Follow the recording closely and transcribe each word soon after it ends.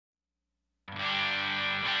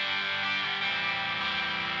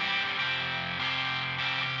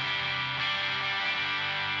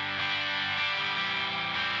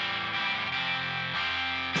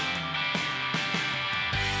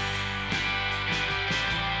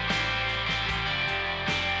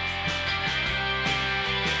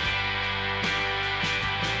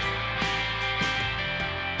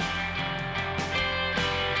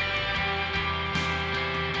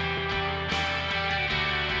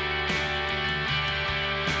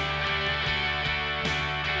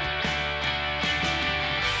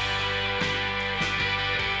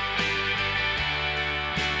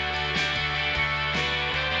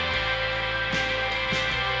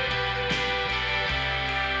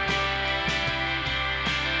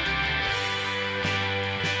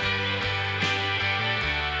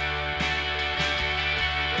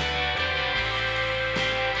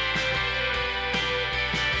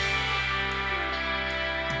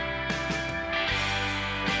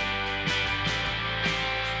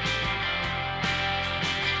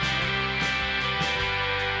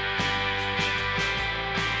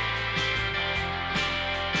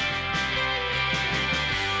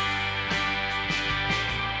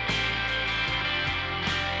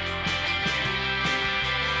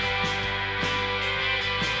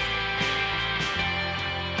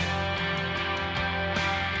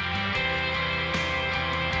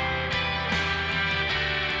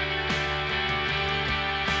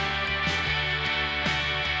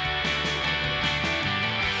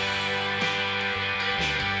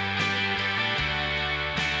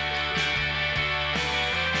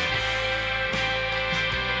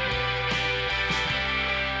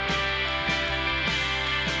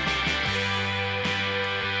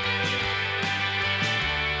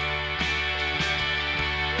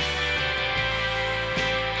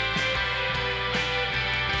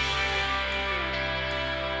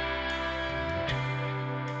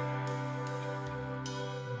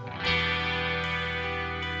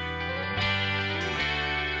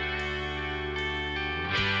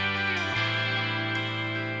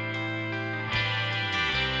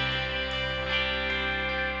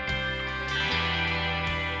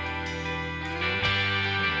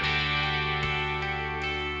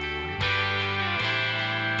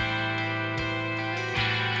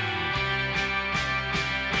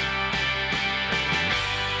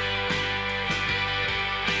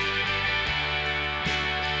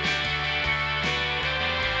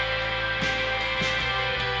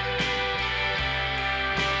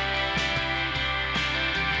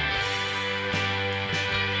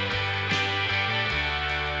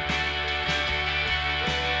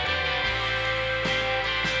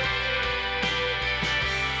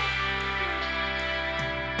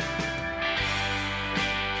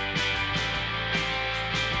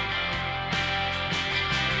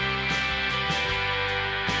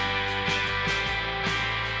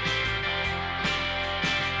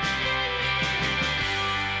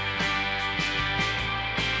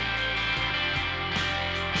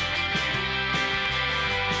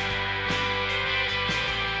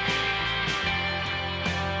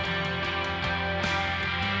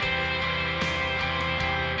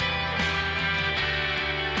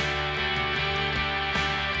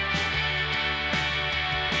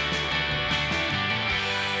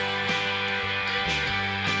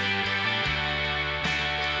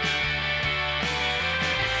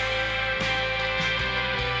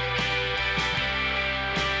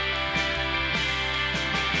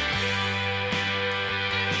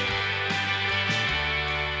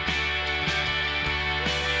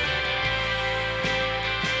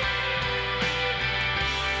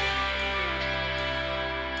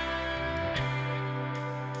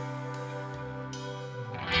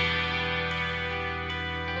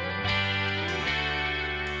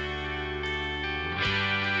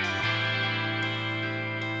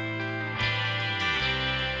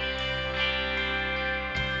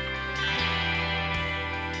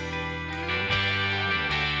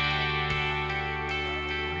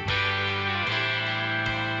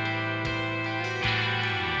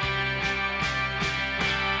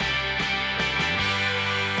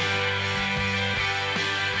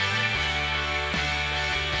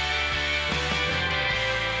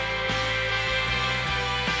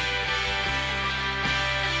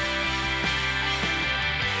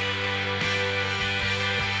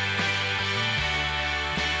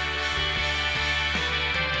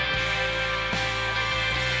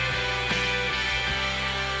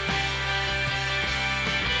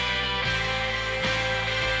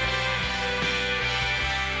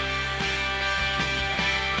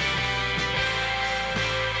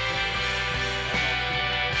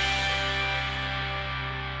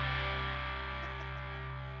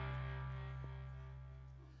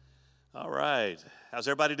All right. How's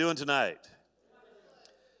everybody doing tonight?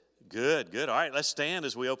 Good, good. All right, let's stand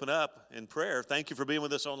as we open up in prayer. Thank you for being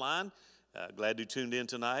with us online. Glad you tuned in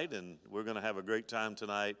tonight, and we're going to have a great time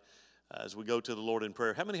tonight as we go to the Lord in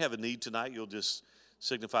prayer. How many have a need tonight? You'll just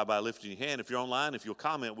signify by lifting your hand. If you're online, if you'll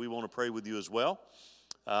comment, we want to pray with you as well.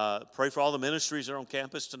 Pray for all the ministries that are on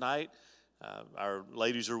campus tonight. Our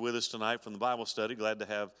ladies are with us tonight from the Bible study. Glad to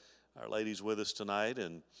have our ladies with us tonight,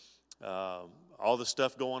 and all the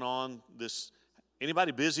stuff going on.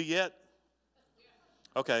 Anybody busy yet?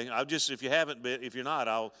 Okay, if you haven't been, if you're not,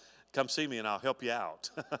 I'll come see me and I'll help you out.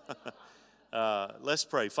 Let's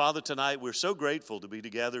pray. Father, tonight we're so grateful to be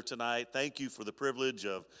together tonight. Thank you for the privilege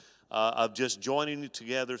of just joining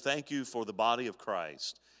together. Thank you for the body of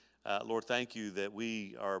Christ. Lord, thank you that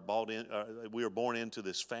we are born into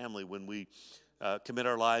this family when we commit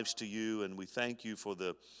our lives to you, and we thank you for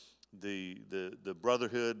the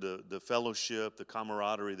brotherhood, the fellowship, the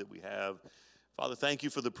camaraderie that we have. Father, thank you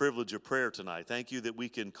for the privilege of prayer tonight. Thank you that we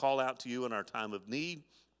can call out to you in our time of need,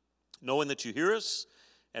 knowing that you hear us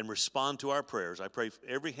and respond to our prayers. I pray for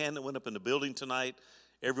every hand that went up in the building tonight,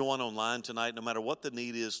 everyone online tonight, no matter what the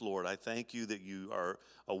need is, Lord, I thank you that you are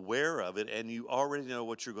aware of it and you already know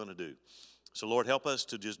what you're going to do. So, Lord, help us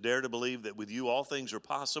to just dare to believe that with you all things are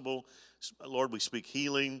possible. Lord, we speak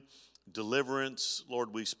healing, deliverance.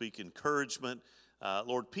 Lord, we speak encouragement.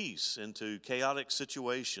 Lord, peace into chaotic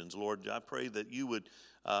situations. Lord, I pray that you would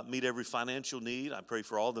meet every financial need. I pray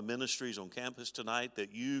for all the ministries on campus tonight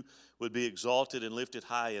that you would be exalted and lifted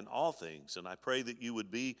high in all things. And I pray that you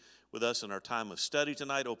would be with us in our time of study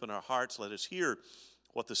tonight. Open our hearts. Let us hear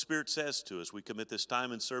what the Spirit says to us. We commit this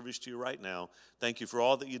time and service to you right now. Thank you for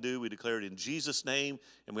all that you do. We declare it in Jesus' name.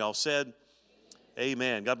 And we all said,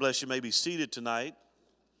 Amen. God bless you. You may be seated tonight.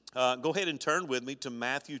 Go ahead and turn with me to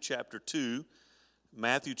Matthew chapter 2.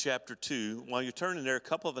 Matthew chapter 2. While you're turning there, a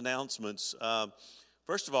couple of announcements.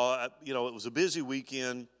 First of all, it was a busy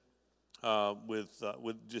weekend with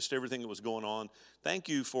just everything that was going on. Thank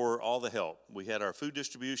you for all the help. We had our food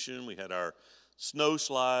distribution. We had our snow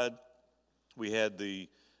slide. We had the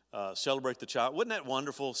Celebrate the Child. Wasn't that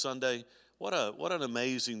wonderful Sunday? What an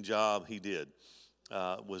amazing job he did.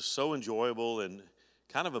 Was so enjoyable and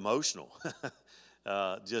kind of emotional.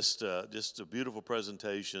 Just a beautiful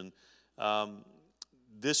presentation.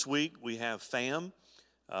 This week we have FAM,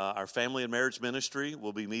 our Family and Marriage Ministry.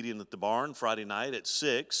 Will be meeting at the barn Friday night at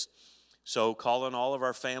 6. So call in all of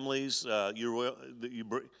our families. What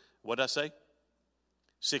did I say?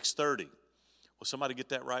 6:30. Will somebody get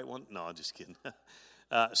that right one? No, I'm just kidding.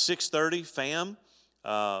 6:30 FAM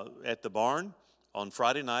at the barn on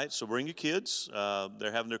Friday night. So bring your kids.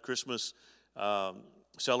 They're having their Christmas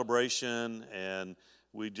celebration, and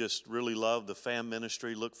we just really love the FAM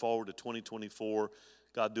ministry. Look forward to 2024.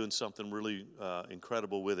 God doing something really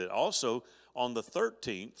incredible with it. Also, on the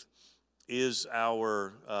 13th is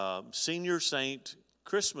our Senior Saint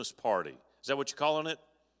Christmas party. Is that what you're calling it?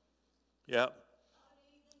 Yeah.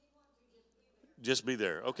 Just be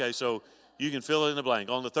there. Okay, so you can fill it in the blank.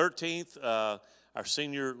 On the 13th, our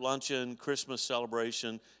senior luncheon Christmas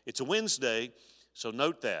celebration. It's a Wednesday, so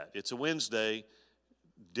note that. It's a Wednesday,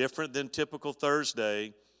 different than typical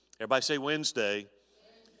Thursday. Everybody say Wednesday.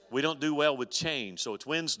 We don't do well with change, so it's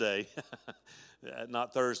Wednesday,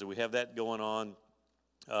 not Thursday. We have that going on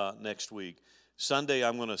next week. Sunday,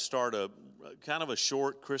 I'm going to start a kind of a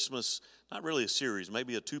short Christmas, not really a series,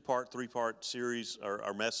 maybe a 2-part, 3-part series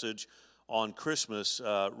or message on Christmas,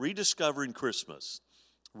 Rediscovering Christmas.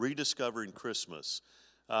 Rediscovering Christmas.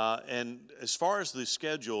 And as far as the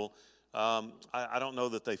schedule, I don't know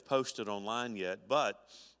that they've posted online yet, but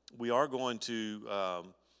we are going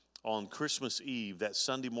to, on Christmas Eve, that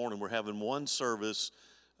Sunday morning, we're having one service.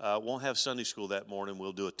 Won't have Sunday school that morning.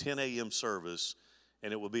 We'll do a 10 a.m. service,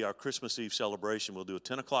 and it will be our Christmas Eve celebration. We'll do a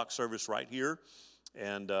 10 o'clock service right here,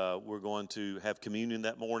 and we're going to have communion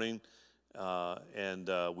that morning, and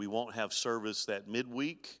we won't have service that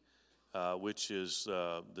midweek, which is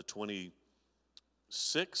the 26th,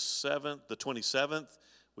 7th, the 27th.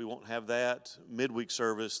 We won't have that midweek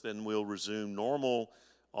service. Then we'll resume normal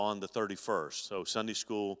on the 31st. So Sunday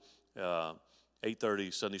school,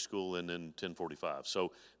 8:30 Sunday school, and then 10:45.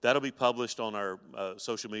 So that'll be published on our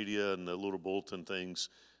social media and the little bulletin things.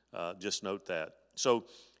 Just note that. So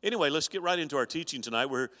anyway, let's get right into our teaching tonight.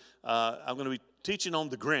 I'm going to be teaching on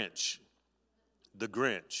the Grinch. The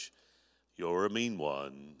Grinch. You're a mean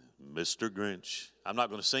one, Mr. Grinch. I'm not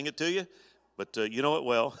going to sing it to you, but you know it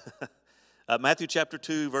well. Matthew chapter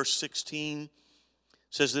 2, verse 16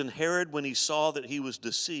 says, Then Herod, when he saw that he was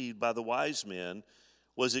deceived by the wise men,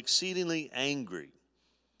 was exceedingly angry.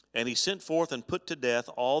 And he sent forth and put to death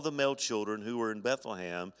all the male children who were in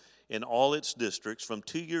Bethlehem in all its districts from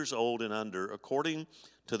 2 years old and under, according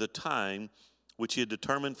to the time which he had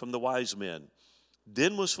determined from the wise men.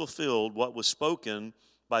 Then was fulfilled what was spoken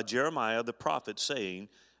by Jeremiah the prophet, saying,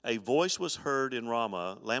 a voice was heard in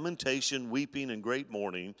Ramah, lamentation, weeping, and great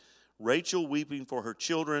mourning, Rachel weeping for her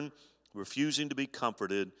children, refusing to be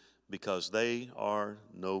comforted, because they are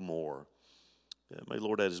no more. May the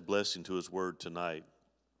Lord add his blessing to his word tonight.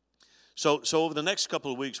 So over the next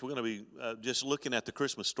couple of weeks, we're going to be just looking at the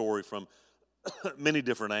Christmas story from many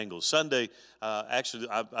different angles. Sunday, actually,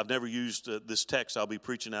 I've never used this text. I'll be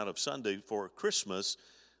preaching out of Sunday for Christmas,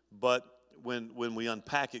 but when we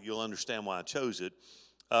unpack it, you'll understand why I chose it.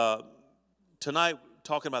 Tonight,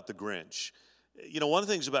 talking about the Grinch. You know, one of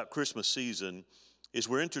the things about Christmas season is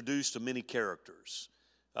we're introduced to many characters.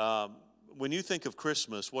 When you think of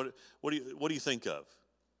Christmas, what do you think of?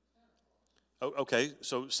 Okay,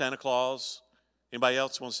 so Santa Claus. Anybody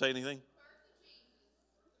else want to say anything?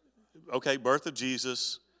 Okay, birth of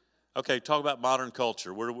Jesus. Okay, talk about modern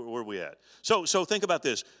culture. Where are we at? So think about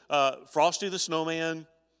this. Frosty the Snowman,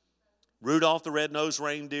 Rudolph the Red-Nosed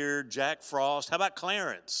Reindeer, Jack Frost. How about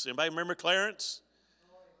Clarence? Anybody remember Clarence?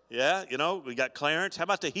 Yeah, you know, we got Clarence. How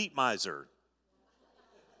about the Heat Miser?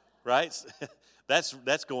 Right?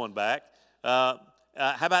 That's going back. How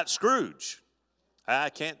about Scrooge? I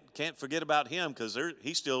can't forget about him because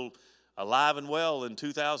he's still alive and well in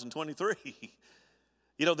 2023.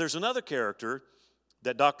 You know, there's another character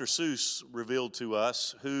that Dr. Seuss revealed to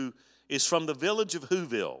us who is from the village of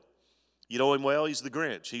Whoville. You know him well. He's the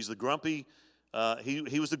Grinch. He's the grumpy.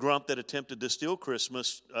 He was the grump that attempted to steal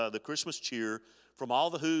Christmas, the Christmas cheer from all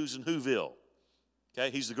the Whos in Whoville.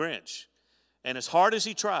 Okay, he's the Grinch. And as hard as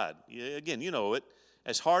he tried, again, you know it,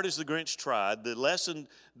 as hard as the Grinch tried, the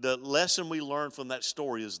lesson we learn from that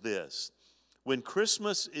story is this. When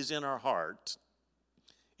Christmas is in our heart,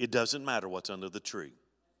 it doesn't matter what's under the tree.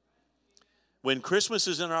 When Christmas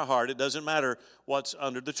is in our heart, it doesn't matter what's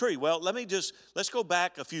under the tree. Well, let's go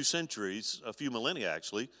back a few centuries, a few millennia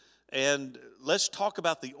actually, and let's talk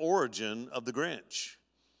about the origin of the Grinch.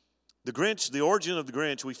 The origin of the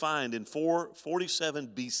Grinch we find in 447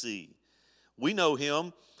 BC. We know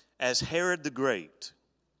him as Herod the Great.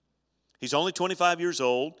 He's only 25 years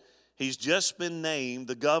old. He's just been named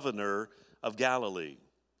the governor of Galilee.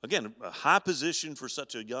 Again, a high position for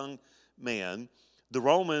such a young man. The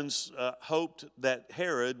Romans hoped that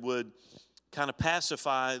Herod would kind of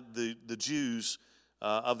pacify the Jews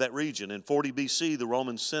of that region. In 40 BC, the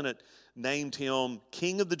Roman Senate named him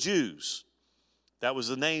King of the Jews. That was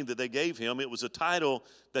the name that they gave him. It was a title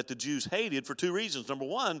that the Jews hated for two reasons. Number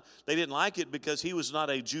one, they didn't like it because he was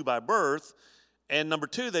not a Jew by birth. And number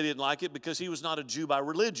two, they didn't like it because he was not a Jew by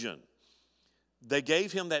religion. They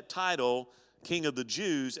gave him that title, King of the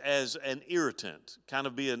Jews, as an irritant, kind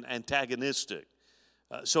of being antagonistic.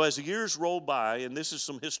 So as the years rolled by, and this is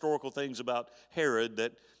some historical things about Herod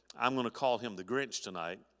that I'm going to call him the Grinch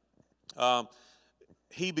tonight,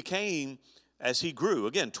 he became, as he grew,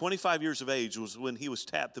 again, 25 years of age was when he was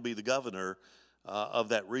tapped to be the governor of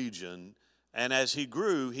that region. And as he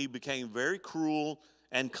grew, he became very cruel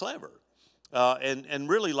and clever. And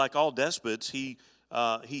really, like all despots, he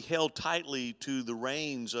held tightly to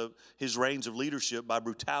his reins of leadership by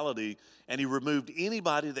brutality, and he removed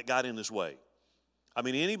anybody that got in his way. I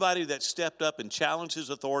mean, anybody that stepped up and challenged his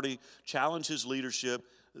authority, challenged his leadership,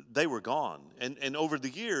 they were gone. And over the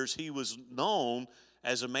years, he was known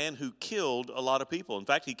as a man who killed a lot of people. In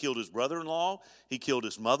fact, he killed his brother-in-law, he killed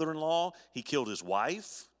his mother-in-law, he killed his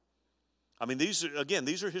wife. I mean, these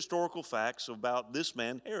are historical facts about this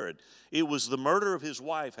man, Herod. It was the murder of his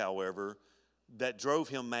wife, however, that drove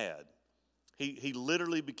him mad. He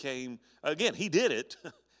literally became, again, he did it.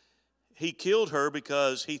 He killed her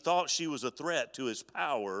because he thought she was a threat to his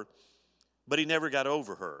power, but he never got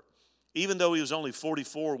over her. Even though he was only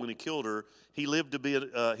 44 when he killed her, he lived to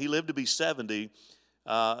be 70.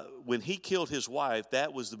 When he killed his wife,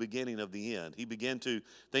 that was the beginning of the end.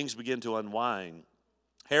 Things began to unwind.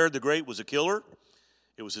 Herod the Great was a killer.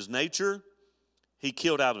 It was his nature. He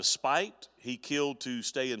killed out of spite. He killed to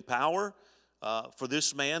stay in power. For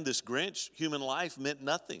this man, this Grinch, human life meant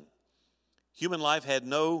nothing. Human life had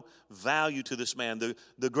no value to this man.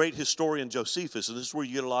 The great historian Josephus, and this is where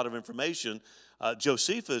you get a lot of information,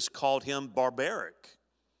 Josephus called him barbaric.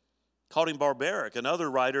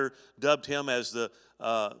 Another writer dubbed him as the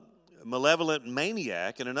malevolent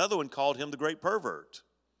maniac, and another one called him the great pervert.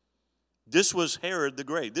 This was Herod the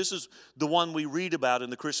Great. This is the one we read about in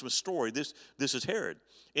the Christmas story. This is Herod.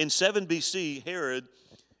 In 7 BC, Herod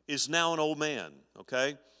is now an old man,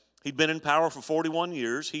 okay? He'd been in power for 41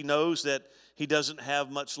 years. He knows that he doesn't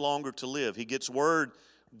have much longer to live. He gets word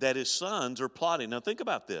that his sons are plotting. Now think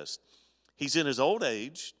about this. He's in his old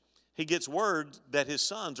age. He gets word that his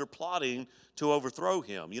sons are plotting to overthrow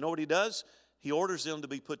him. You know what he does? He orders them to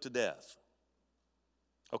be put to death.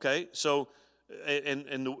 Okay, so,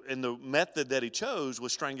 and the method that he chose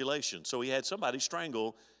was strangulation. So he had somebody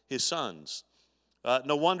strangle his sons.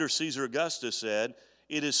 No wonder Caesar Augustus said,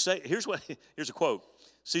 here's a quote.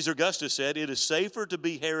 Caesar Augustus said, "It is safer to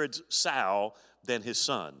be Herod's sow than his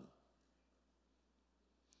son."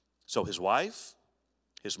 So his wife,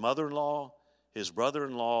 his mother-in-law, his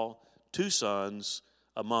brother-in-law, 2 sons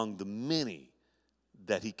among the many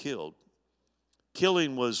that he killed.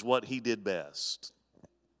 Killing was what he did best.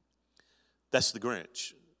 That's the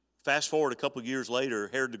Grinch. Fast forward a couple years later,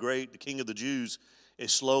 Herod the Great, the king of the Jews,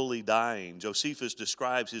 is slowly dying. Josephus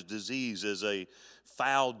describes his disease as a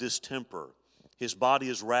foul distemper. His body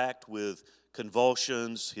is racked with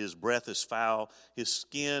convulsions. His breath is foul. His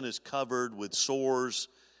skin is covered with sores.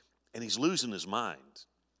 And he's losing his mind.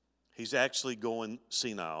 He's actually going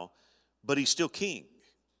senile, but he's still king.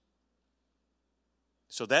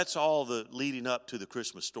 So that's all the leading up to the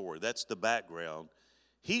Christmas story. That's the background.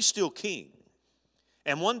 He's still king.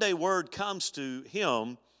 And one day word comes to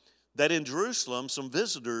him that in Jerusalem some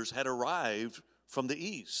visitors had arrived from the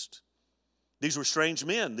east. These were strange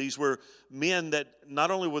men. These were men that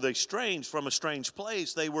not only were they strange from a strange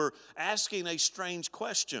place, they were asking a strange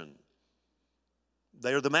question.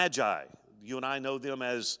 They are the Magi. You and I know them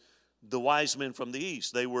as the wise men from the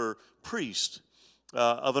east. They were priests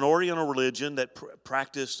of an Oriental religion that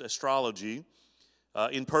practiced astrology.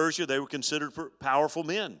 In Persia, they were considered powerful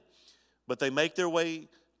men. But they make their way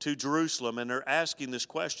to Jerusalem, and they're asking this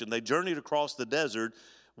question. They journeyed across the desert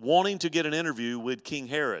wanting to get an interview with King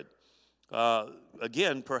Herod.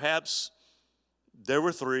 Again, perhaps there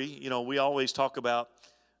were 3. You know, we always talk about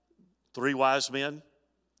 3 wise men.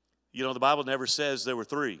 You know, the Bible never says there were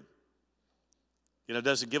 3. You know, it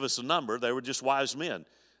doesn't give us a number. They were just wise men.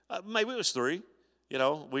 Maybe it was 3. You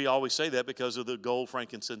know, we always say that because of the gold,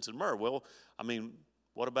 frankincense, and myrrh. Well, I mean,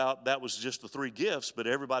 what about that was just the 3 gifts, but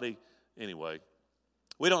everybody, anyway.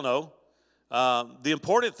 We don't know. The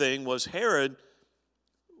important thing was Herod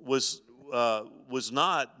was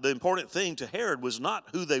not, the important thing to Herod was not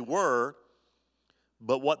who they were,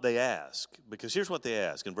 but what they asked. Because here's what they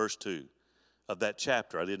ask in verse 2 of that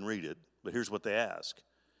chapter. I didn't read it, but here's what they ask.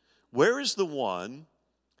 "Where is the one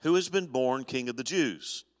who has been born King of the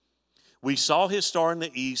Jews? We saw his star in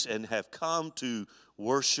the east and have come to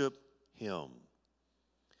worship him."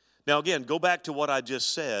 Now again, go back to what I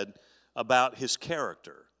just said about his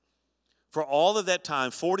character. For all of that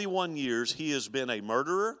time, 41 years, he has been a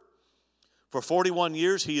murderer. For 41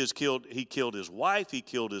 years, he killed his wife, he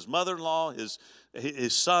killed his mother-in-law,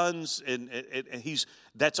 his sons, and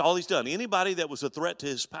that's all he's done. Anybody that was a threat to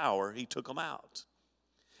his power, he took them out.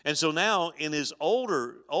 And so now, in his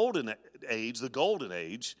olden age, the golden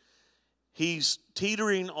age, he's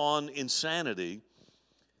teetering on insanity,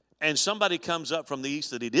 and somebody comes up from the east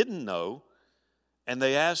that he didn't know, and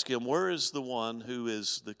they ask him, "Where is the one who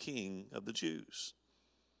is the King of the Jews?"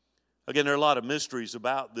 Again, there are a lot of mysteries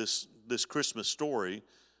about this Christmas story.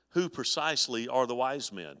 Who precisely are the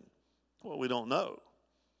wise men? Well, we don't know.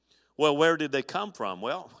 Well, where did they come from?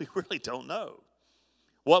 Well, we really don't know.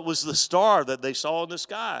 What was the star that they saw in the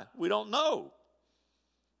sky? We don't know.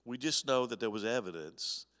 We just know that there was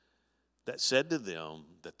evidence that said to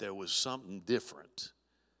them that there was something different,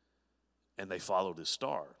 and they followed his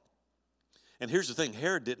star. And here's the thing,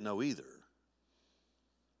 Herod didn't know either.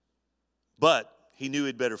 But he knew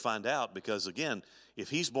he'd better find out because, again,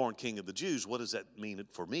 if he's born King of the Jews, what does that mean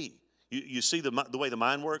for me? You see the way the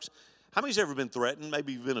mind works? How many's ever been threatened?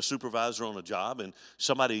 Maybe you've been a supervisor on a job and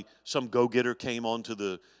some go-getter came onto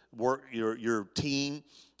the work your team,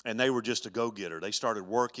 and they were just a go-getter. They started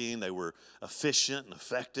working. They were efficient and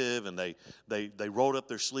effective, and they rolled up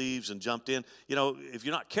their sleeves and jumped in. You know, if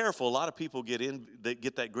you're not careful, a lot of people get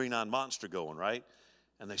that green-eyed monster going, right?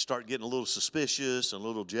 And they start getting a little suspicious and a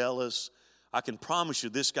little jealous. I can promise you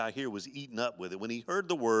this guy here was eaten up with it. When he heard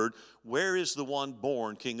the word, "Where is the one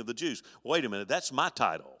born King of the Jews?" Wait a minute, that's my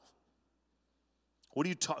title. What are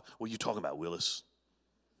you talking about, Willis?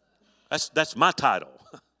 That's my title.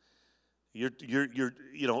 You're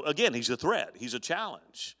again, he's a threat. He's a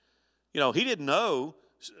challenge. You know, he didn't know,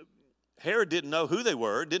 Herod didn't know who they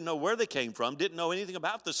were, didn't know where they came from, didn't know anything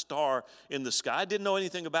about the star in the sky, didn't know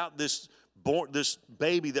anything about this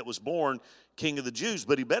baby that was born King of the Jews,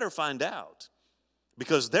 but he better find out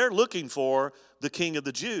because they're looking for the King of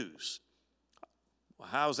the Jews. Well,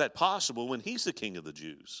 how is that possible when he's the King of the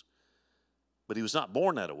Jews? But he was not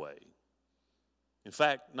born that way. In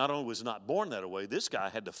fact, not only was he not born that way, this guy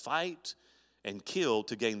had to fight and killed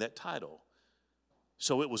to gain that title.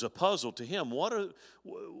 So it was a puzzle to him.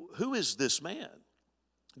 Who is this man?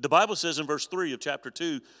 The Bible says in verse 3 of chapter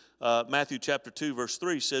 2, Matthew chapter 2, verse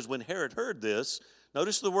 3 says, when Herod heard this,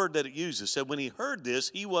 notice the word that it uses, said when he heard this,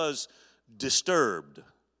 he was disturbed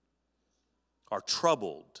or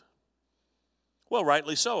troubled. Well,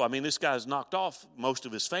 rightly so. I mean, this guy's knocked off most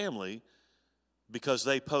of his family because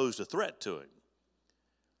they posed a threat to him.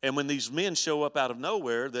 And when these men show up out of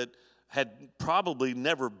nowhere that had probably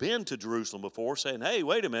never been to Jerusalem before, saying, hey,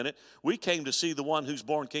 wait a minute, we came to see the one who's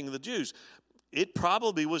born King of the Jews. It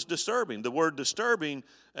probably was disturbing. The word disturbing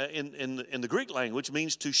in the Greek language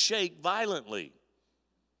means to shake violently.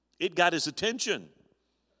 It got his attention.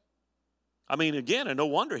 I mean, again, and no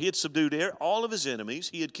wonder. He had subdued all of his enemies.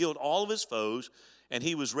 He had killed all of his foes, and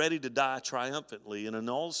he was ready to die triumphantly. And then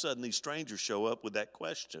all of a sudden, these strangers show up with that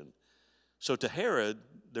question. So to Herod,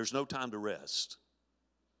 there's no time to rest.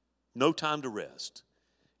 No time to rest.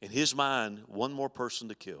 In his mind, one more person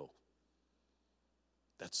to kill.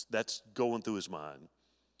 That's going through his mind.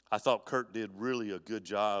 I thought Kurt did really a good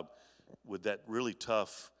job with that really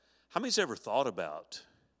tough. How many's ever thought about,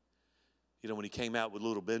 when he came out with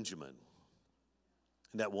little Benjamin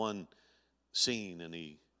in that one scene and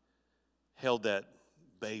he held that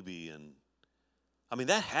baby, and I mean,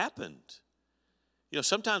 that happened.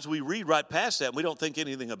 Sometimes we read right past that and we don't think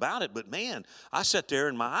anything about it, but man, I sat there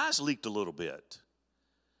and my eyes leaked a little bit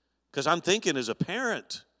because I'm thinking as a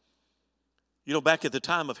parent, back at the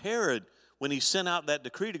time of Herod, when he sent out that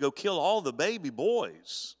decree to go kill all the baby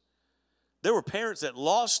boys, there were parents that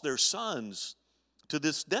lost their sons to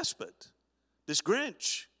this despot, this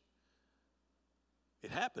Grinch.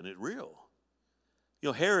 It happened. It's real.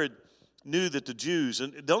 Herod knew that the Jews,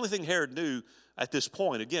 and the only thing Herod knew at this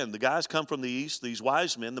point, again, the guys come from the east, these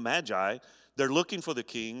wise men, the Magi, they're looking for the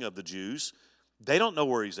king of the Jews. They don't know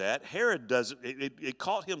where he's at. Herod doesn't. It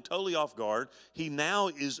caught him totally off guard. He now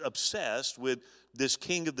is obsessed with this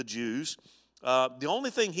king of the Jews. The only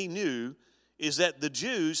thing he knew is that the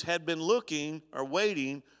Jews had been looking or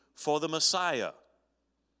waiting for the Messiah.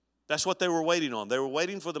 That's what they were waiting on. They were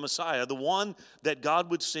waiting for the Messiah, the one that God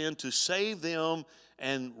would send to save them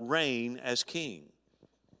and reign as king.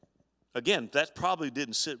 Again, that probably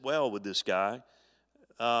didn't sit well with this guy.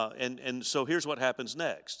 And so here's what happens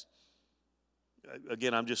next.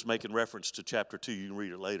 Again, I'm just making reference to chapter 2. You can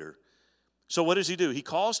read it later. So what does he do? He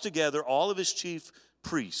calls together all of his chief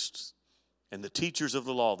priests and the teachers of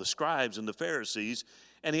the law, the scribes and the Pharisees,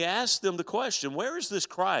 and he asks them the question, where is this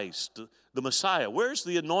Christ, the Messiah? Where's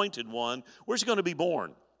the anointed one? Where's he going to be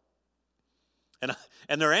born?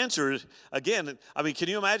 And their answer is, again, I mean, can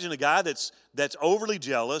you imagine a guy that's overly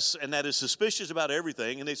jealous and that is suspicious about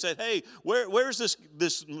everything? And they said, hey, where's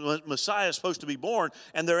this Messiah supposed to be born?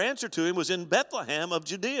 And their answer to him was in Bethlehem of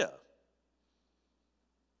Judea.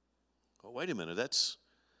 Well, wait a minute,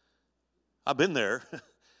 I've been there.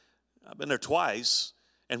 I've been there twice.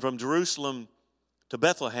 And from Jerusalem to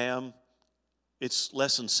Bethlehem, it's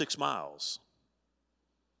less than 6 miles.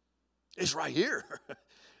 It's right here.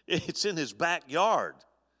 It's in his backyard.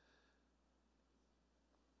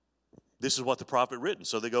 This is what the prophet written.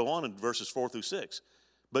 So they go on in verses 4 through 6.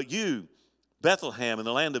 But you, Bethlehem, in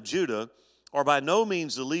the land of Judah, are by no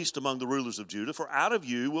means the least among the rulers of Judah, for out of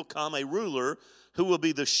you will come a ruler who will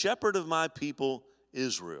be the shepherd of my people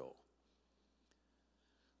Israel.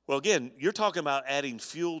 Well, again, you're talking about adding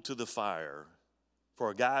fuel to the fire for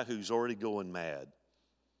a guy who's already going mad.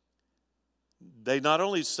 They not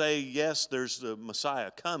only say, yes, there's the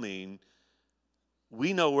Messiah coming,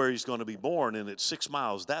 we know where he's going to be born, and it's 6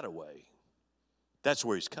 miles that away. That's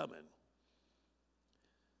where he's coming.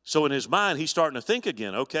 So in his mind, he's starting to think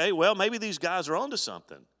again, okay, well, maybe these guys are onto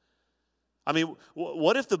something. I mean,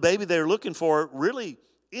 what if the baby they're looking for really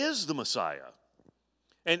is the Messiah?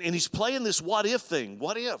 And he's playing this what if thing.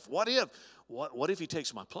 What if he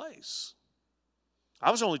takes my place? I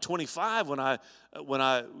was only 25 when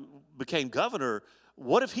I became governor.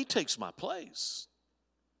 What if he takes my place?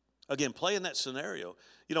 Again, playing that scenario.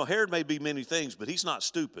 Herod may be many things, but he's not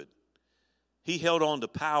stupid. He held on to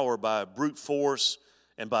power by brute force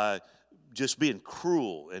and by just being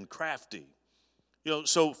cruel and crafty.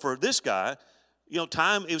 So for this guy, it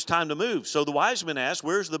was time to move. So the wise men asked,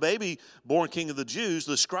 where's the baby born king of the Jews?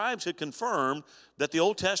 The scribes had confirmed that the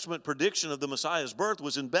Old Testament prediction of the Messiah's birth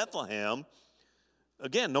was in Bethlehem.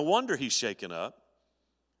 Again, no wonder he's shaken up.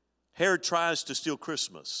 Herod tries to steal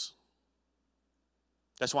Christmas.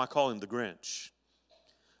 That's why I call him the Grinch.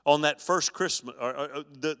 On that first Christmas,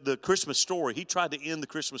 the Christmas story, he tried to end the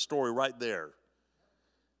Christmas story right there.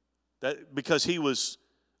 Because he was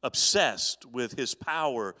obsessed with his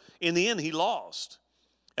power. In the end, he lost.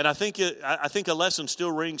 And I think a lesson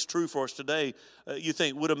still rings true for us today. You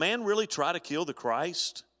think, would a man really try to kill the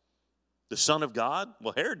Christ, the Son of God?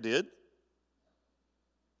 Well, Herod did.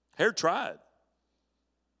 Herod tried.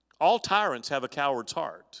 All tyrants have a coward's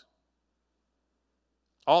heart.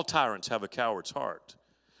 All tyrants have a coward's heart.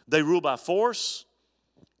 They rule by force,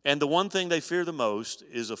 and the one thing they fear the most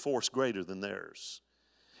is a force greater than theirs.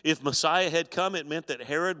 If Messiah had come, it meant that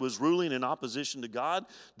Herod was ruling in opposition to God.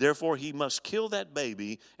 Therefore, he must kill that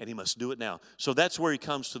baby, and he must do it now. So that's where he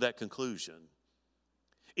comes to that conclusion.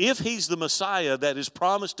 If he's the Messiah that is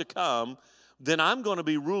promised to come, then I'm going to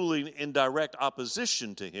be ruling in direct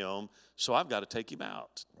opposition to him, so I've got to take him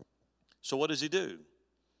out. So what does he do?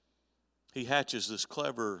 He hatches this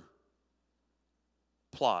clever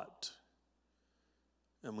plot.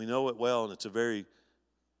 And we know it well, and it's a very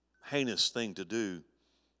heinous thing to do.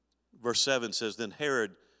 Verse 7 says, Then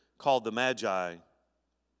Herod called the Magi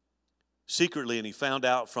secretly, and he found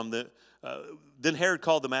out from the... then Herod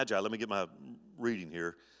called the Magi. Let me get my reading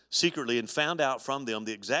here. Secretly, and found out from them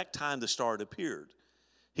the exact time the star had appeared.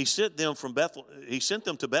 He sent them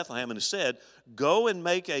to Bethlehem and said, Go and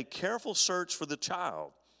make a careful search for the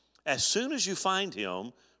child. As soon as you find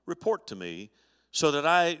him, report to me, so that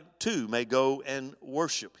I too may go and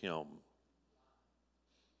worship him.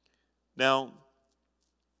 Now,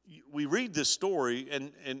 we read this story,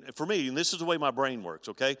 and for me, and this is the way my brain works,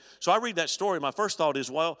 okay? So I read that story, my first thought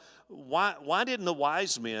is, well, why didn't the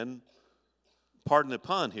wise men, pardon the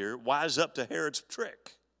pun here, wise up to Herod's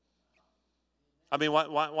trick? I mean,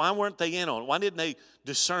 why weren't they in on it? Why didn't they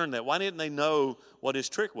discern that? Why didn't they know what his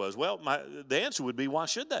trick was? Well, the answer would be, why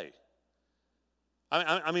should they?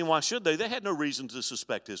 I mean, why should they? They had no reason to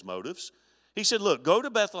suspect his motives. He said, look, go to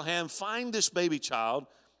Bethlehem, find this baby child,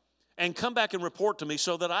 and come back and report to me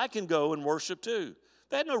so that I can go and worship too.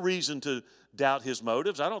 They had no reason to doubt his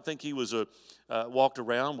motives. I don't think he was walked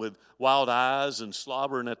around with wild eyes and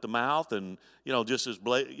slobbering at the mouth and, just as,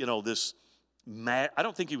 this mad. I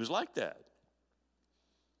don't think he was like that.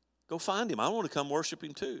 Go find him. I want to come worship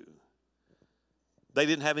him too. They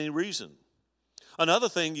didn't have any reason. Another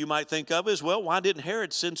thing you might think of is, well, why didn't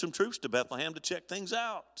Herod send some troops to Bethlehem to check things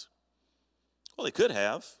out? Well, he could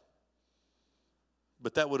have,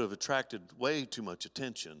 but that would have attracted way too much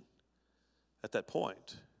attention at that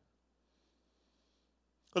point.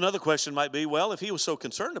 Another question might be, well, if he was so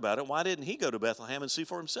concerned about it, why didn't he go to Bethlehem and see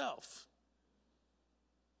for himself?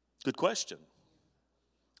 Good question.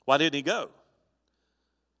 Why didn't he go?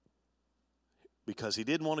 Because he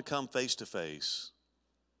didn't want to come face to face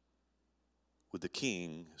with the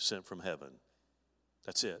king sent from heaven.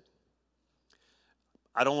 That's it.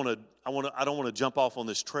 I don't want to jump off on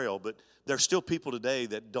this trail, but there's still people today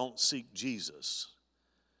that don't seek Jesus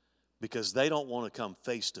because they don't want to come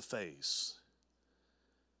face to face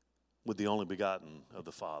with the only begotten of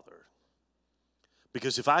the Father.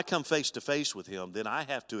 Because if I come face to face with him, then I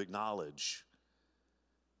have to acknowledge.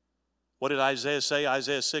 What did Isaiah say?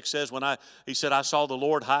 Isaiah 6 says, he said, I saw the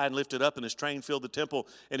Lord high and lifted up, and his train filled the temple.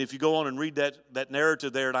 And if you go on and read that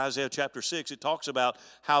narrative there in Isaiah chapter 6, it talks about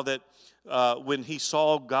how that when he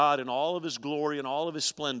saw God in all of his glory and all of his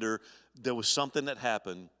splendor, there was something that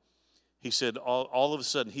happened. He said, all of a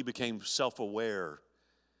sudden, he became self-aware.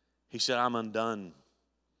 He said, I'm undone.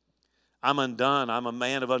 I'm undone. I'm a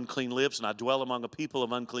man of unclean lips, and I dwell among a people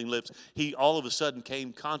of unclean lips. He all of a sudden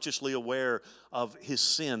came consciously aware of his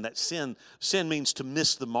sin. That sin means to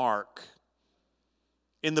miss the mark.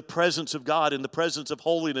 In the presence of God, in the presence of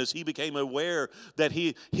holiness, he became aware that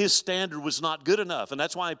his standard was not good enough, and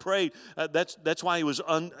that's why he prayed. That's why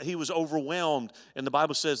he was overwhelmed. And the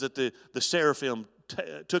Bible says that the seraphim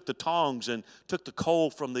took the tongs and took the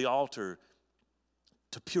coal from the altar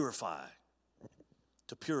to purify.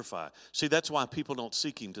 To purify. See, that's why people don't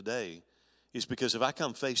seek him today, is because if I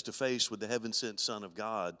come face to face with the heaven-sent Son of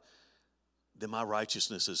God, then my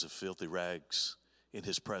righteousness is of filthy rags in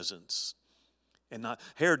his presence. And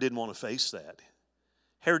Herod didn't want to face that.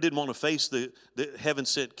 Herod didn't want to face the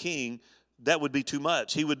heaven-sent king. That would be too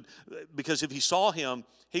much. Because if he saw him,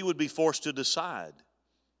 he would be forced to decide.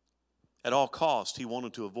 At all cost, he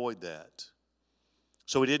wanted to avoid that.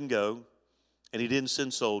 So he didn't go, and he didn't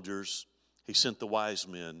send soldiers. He sent the wise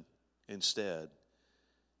men instead.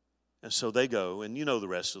 And so they go, and you know the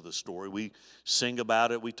rest of the story. We sing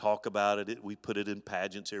about it, we talk about it, we put it in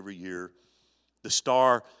pageants every year. The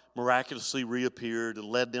star miraculously reappeared and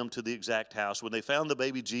led them to the exact house. When they found the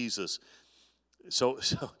baby Jesus, so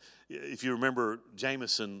if you remember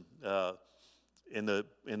Jameson in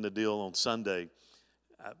the deal on Sunday,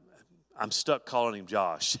 I'm stuck calling him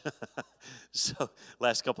Josh. So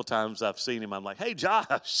last couple times I've seen him, I'm like, hey,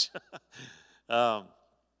 Josh.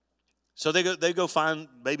 So they go find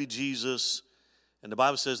baby Jesus, and the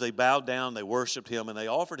Bible says they bowed down, they worshiped him, and they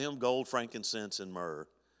offered him gold, frankincense, and myrrh.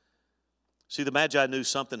 See, the Magi knew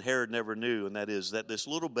something Herod never knew, and that is that this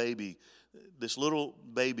little baby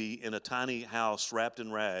in a tiny house wrapped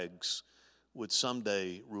in rags would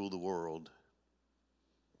someday rule the world.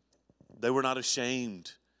 They were not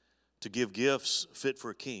ashamed to give gifts fit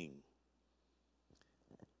for a king.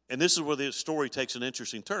 And this is where the story takes an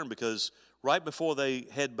interesting turn, because right before they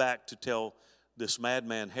head back to tell this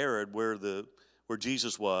madman Herod where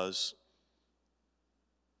Jesus was,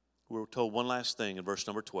 we're told one last thing in verse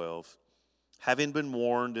number 12. Having been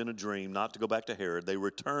warned in a dream not to go back to Herod, they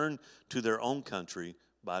returned to their own country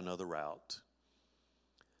by another route.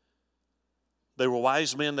 They were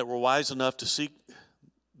wise men that were wise enough to seek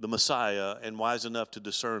the Messiah and wise enough to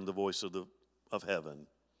discern the voice of heaven.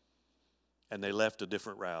 And they left a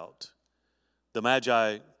different route. The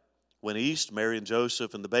Magi went east, Mary and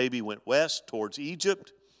Joseph and the baby went west towards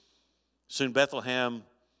Egypt. Soon Bethlehem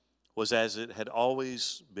was as it had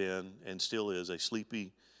always been and still is, a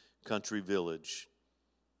sleepy country village.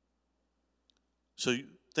 So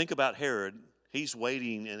think about Herod. He's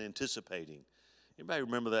waiting and anticipating. Anybody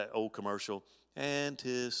remember that old commercial?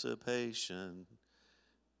 Anticipation.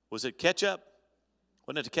 Was it ketchup?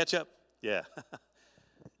 Wasn't it the ketchup? Yeah.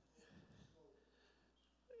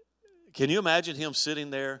 Can you imagine him sitting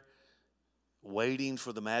there waiting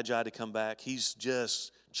for the Magi to come back? He's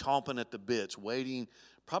just chomping at the bits, waiting,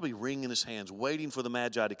 probably wringing his hands, waiting for the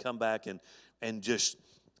Magi to come back and just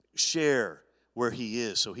share where he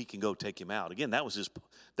is so he can go take him out. Again, that was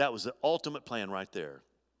the ultimate plan right there.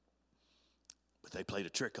 But they played a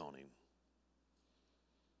trick on him.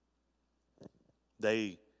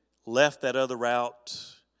 They left that other route,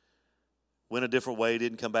 went a different way,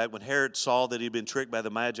 didn't come back. When Herod saw that he'd been tricked by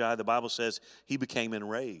the Magi, the Bible says he became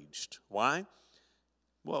enraged. Why?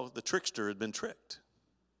 Well, the trickster had been tricked.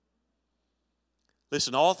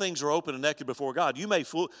 Listen, all things are open and naked before God. You may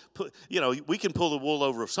we can pull the wool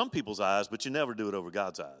over some people's eyes, but you never do it over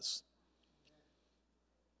God's eyes.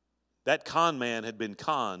 That con man had been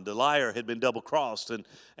conned. The liar had been double-crossed.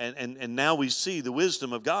 And now we see the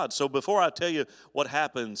wisdom of God. So before I tell you what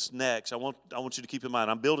happens next, I want you to keep in mind,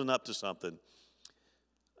 I'm building up to something.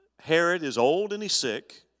 Herod is old and he's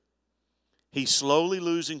sick. He's slowly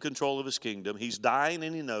losing control of his kingdom. He's dying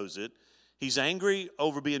and he knows it. He's angry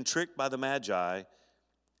over being tricked by the Magi.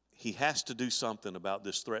 He has to do something about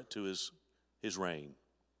this threat to his reign.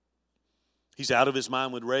 He's out of his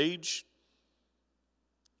mind with rage.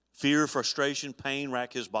 Fear, frustration, pain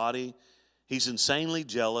rack his body. He's insanely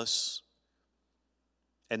jealous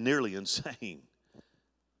and nearly insane.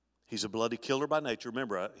 He's a bloody killer by nature.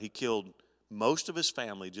 Remember, he killed most of his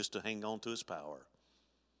family just to hang on to his power.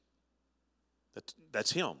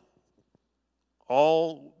 That's him.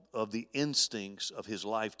 All of the instincts of his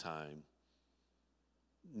lifetime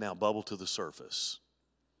now bubble to the surface.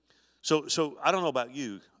 So I don't know about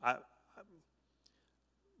you.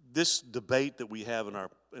 This debate that we have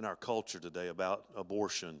in our culture today about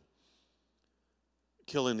abortion,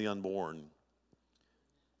 killing the unborn,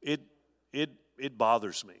 it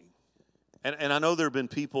bothers me. And I know there have been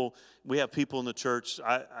people, we have people in the church,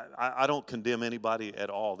 I don't condemn anybody at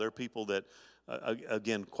all. There are people that,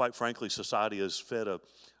 again, quite frankly, society has fed a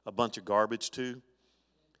bunch of garbage to.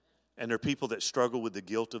 And there are people that struggle with the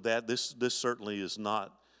guilt of that. This certainly is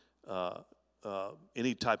not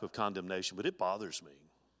any type of condemnation, but it bothers me.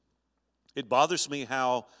 It bothers me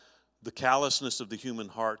how the callousness of the human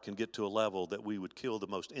heart can get to a level that we would kill the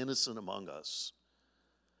most innocent among us.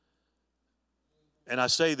 And I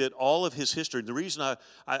say that all of his history, the reason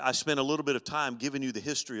I spent a little bit of time giving you the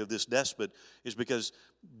history of this despot is because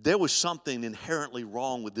there was something inherently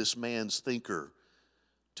wrong with this man's thinker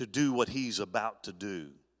to do what he's about to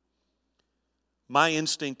do. My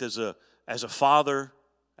instinct as a father,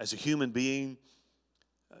 as a human being,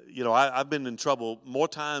 I've been in trouble more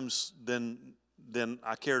times than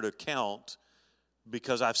I care to count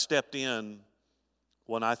because I've stepped in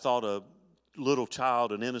when I thought a little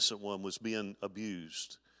child, an innocent one, was being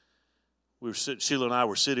abused. Sheila and I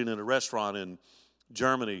were sitting in a restaurant in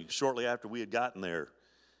Germany shortly after we had gotten there.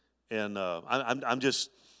 And I'm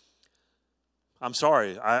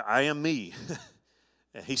sorry, I am me.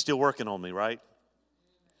 He's still working on me, right?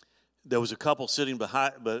 There was a couple sitting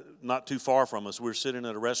behind, but not too far from us. We were sitting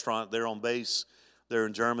at a restaurant there on base there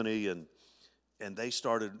in Germany, and they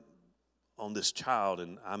started on this child,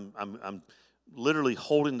 and I'm literally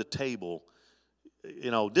holding the table.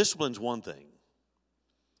 Discipline's one thing,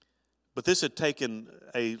 but this had taken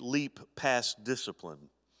a leap past discipline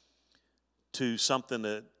to something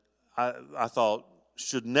that I thought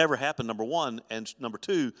should never happen, number one, and number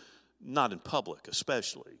two, not in public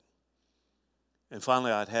especially. And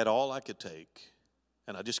finally, I'd had all I could take,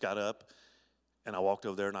 and I just got up, and I walked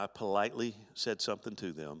over there, and I politely said something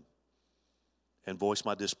to them and voiced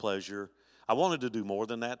my displeasure. I wanted to do more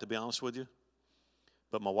than that, to be honest with you,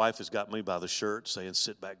 but my wife has got me by the shirt saying,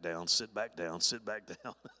 sit back down, sit back down, sit back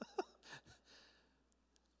down.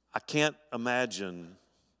 I can't imagine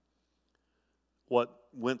what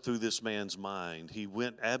went through this man's mind. He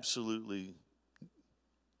went absolutely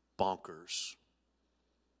bonkers.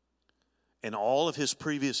 And all of his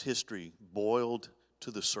previous history boiled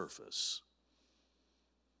to the surface.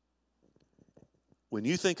 When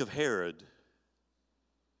you think of Herod,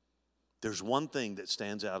 there's one thing that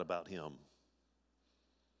stands out about him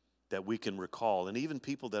that we can recall. And even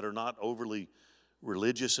people that are not overly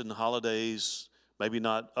religious in the holidays, maybe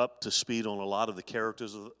not up to speed on a lot of the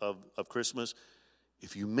characters of Christmas,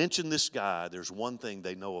 if you mention this guy, there's one thing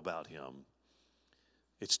they know about him.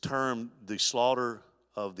 It's termed the slaughter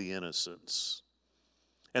of the innocents.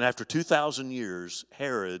 And after 2,000 years,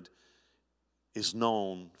 Herod is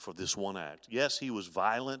known for this one act. Yes, he was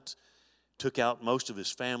violent, took out most of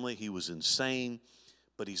his family, he was insane,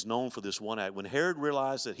 but he's known for this one act. When Herod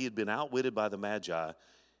realized that he had been outwitted by the Magi,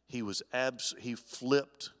 he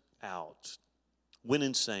flipped out, went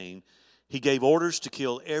insane. He gave orders to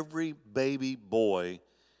kill every baby boy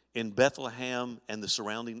in Bethlehem and the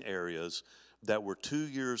surrounding areas that were 2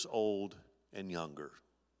 years old and younger.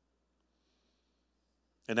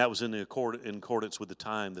 And that was in accordance with the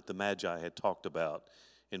time that the Magi had talked about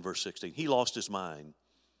in verse 16. He lost his mind.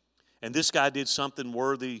 And this guy did something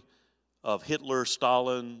worthy of Hitler,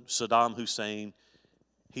 Stalin, Saddam Hussein.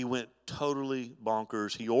 He went totally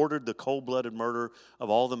bonkers. He ordered the cold-blooded murder of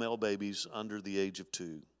all the male babies under the age of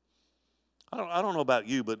 2. I don't know about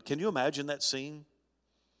you, but can you imagine that scene?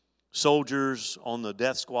 Soldiers on the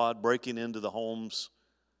death squad breaking into the homes,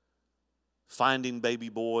 finding baby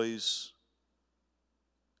boys,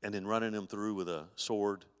 and then running them through with a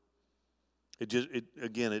sword. It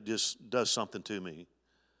just does something to me.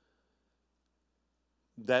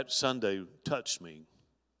 That Sunday touched me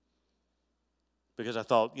because I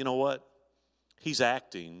thought, you know what? He's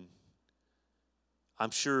acting.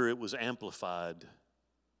 I'm sure it was amplified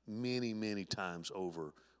many, many times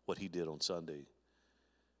over what he did on Sunday.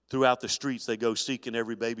 Throughout the streets, they go seeking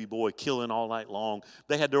every baby boy, killing all night long.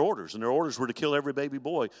 They had their orders, and their orders were to kill every baby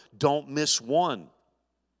boy. Don't miss one.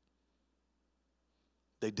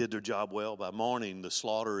 They did their job well. By morning, the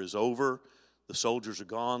slaughter is over. The soldiers are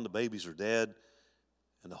gone. The babies are dead.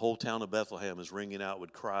 And the whole town of Bethlehem is ringing out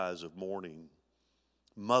with cries of mourning.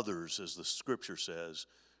 Mothers, as the scripture says,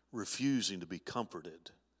 refusing to be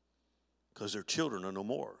comforted because their children are no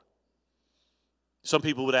more. Some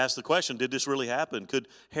people would ask the question, did this really happen? Could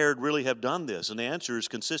Herod really have done this? And the answer is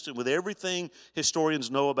consistent with everything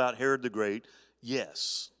historians know about Herod the Great,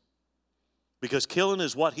 yes. Because killing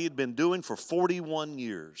is what he had been doing for 41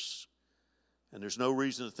 years. And there's no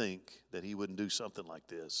reason to think that he wouldn't do something like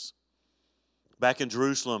this. Back in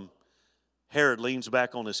Jerusalem, Herod leans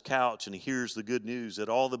back on his couch and he hears the good news that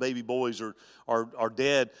all the baby boys are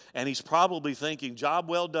dead. And he's probably thinking, job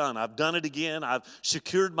well done. I've done it again. I've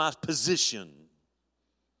secured my position.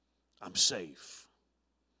 I'm safe.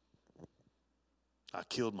 I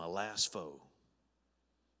killed my last foe.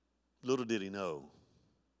 Little did he know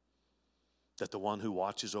that the one who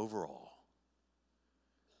watches over all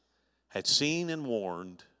had seen and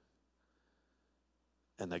warned,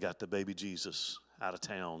 and they got the baby Jesus out of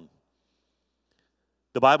town.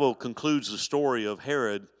 The Bible concludes the story of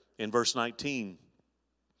Herod in verse 19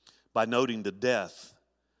 by noting the death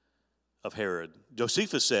of Herod.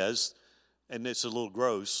 Josephus says, and it's a little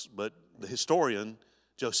gross, but the historian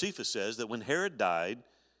Josephus says that when Herod died,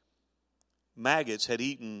 maggots had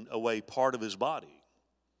eaten away part of his body.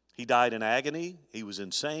 He died in agony, he was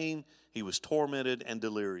insane, he was tormented and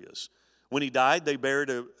delirious. When he died, they buried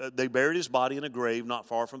his body in a grave not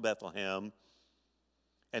far from Bethlehem.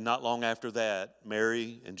 And not long after that,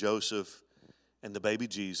 Mary and Joseph and the baby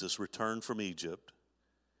Jesus returned from Egypt,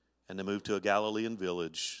 and they moved to a Galilean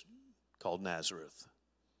village called Nazareth.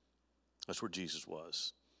 That's where Jesus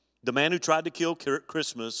was. The man who tried to kill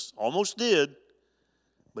Christmas almost did,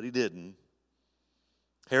 but he didn't.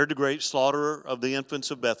 Herod the Great, slaughterer of the infants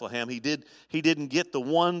of Bethlehem, he didn't get the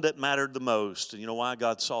one that mattered the most. And you know why?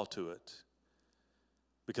 God saw to it.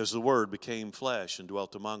 Because the Word became flesh and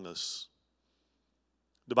dwelt among us.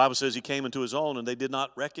 The Bible says he came into his own and they did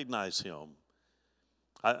not recognize him.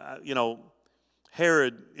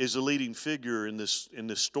 Herod is a leading figure in this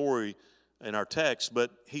story in our text,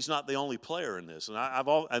 but he's not the only player in this. And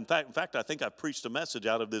in fact, I think I've preached a message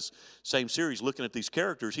out of this same series looking at these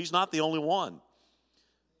characters. He's not the only one.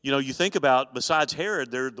 You know, you think about, besides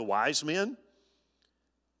Herod, there are the wise men.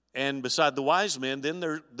 And beside the wise men, then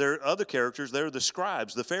there are other characters. There are the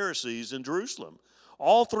scribes, the Pharisees in Jerusalem.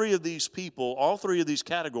 All three of these people, all three of these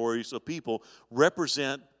categories of people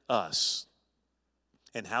represent us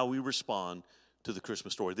and how we respond to the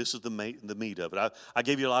Christmas story. This is the meat of it. I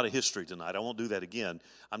gave you a lot of history tonight. I won't do that again.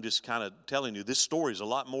 I'm just kind of telling you, this story is a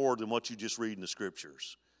lot more than what you just read in the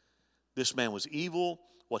Scriptures. This man was evil.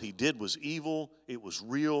 What he did was evil. It was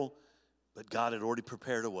real. But God had already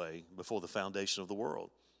prepared a way before the foundation of the world.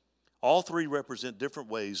 All three represent different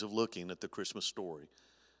ways of looking at the Christmas story.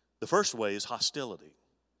 The first way is hostility.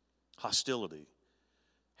 Hostility.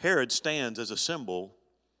 Herod stands as a symbol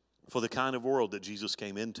for the kind of world that Jesus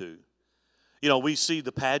came into. You know, we see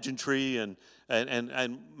the pageantry and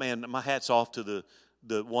man, my hat's off to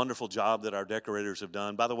the wonderful job that our decorators have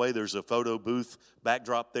done. By the way, there's a photo booth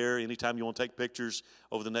backdrop there. Anytime you want to take pictures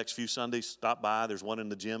over the next few Sundays, stop by. There's one in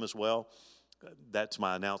the gym as well. That's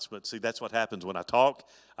my announcement. See, that's what happens when I talk.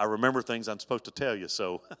 I remember things I'm supposed to tell you,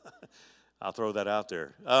 so I'll throw that out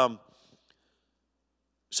there.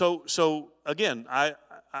 So again,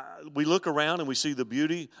 we look around and we see the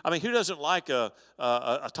beauty. I mean, who doesn't like a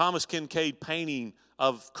Thomas Kincaid painting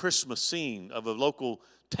of Christmas scene of a local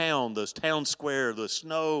town, the town square, the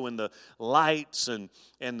snow and the lights and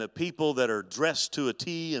the people that are dressed to a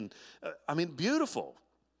T? And I mean, beautiful.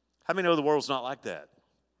 How many know the world's not like that?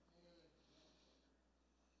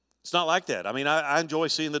 It's not like that. I mean, I enjoy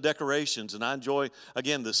seeing the decorations, and I enjoy,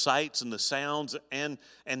 again, the sights and the sounds, and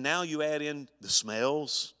now you add in the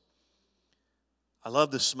smells. I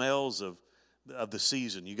love the smells of the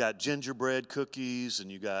season. You got gingerbread cookies,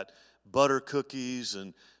 and you got butter cookies,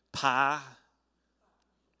 and pie.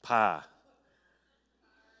 Pie.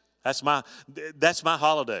 That's my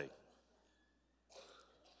holiday.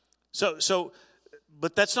 So,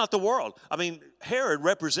 but that's not the world. I mean, Herod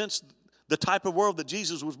represents the type of world that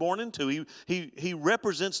Jesus was born into. He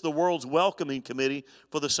represents the world's welcoming committee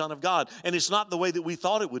for the Son of God. And it's not the way that we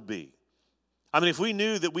thought it would be. I mean, if we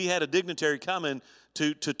knew that we had a dignitary coming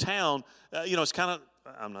to town, it's kind of,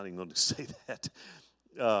 I'm not even going to say that.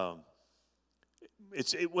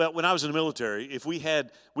 Well, when I was in the military,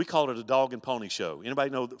 we called it a dog and pony show.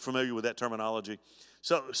 Anybody familiar with that terminology?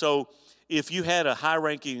 So if you had a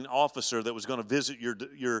high-ranking officer that was going to visit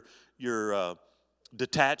your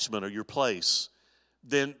detachment or your place,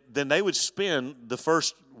 then they would spend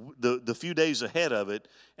the few days ahead of it,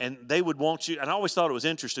 and they would want you. And I always thought it was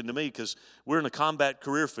interesting to me because we're in a combat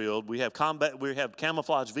career field. We have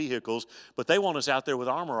camouflage vehicles, but they want us out there with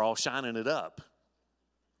armor all shining it up.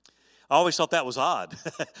 I always thought that was odd.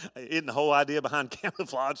 Isn't the whole idea behind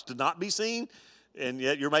camouflage to not be seen? And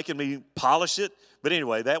yet you're making me polish it. But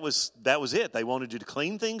anyway, that was it. They wanted you to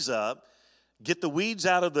clean things up, get the weeds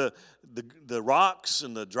out of the rocks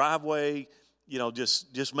and the driveway,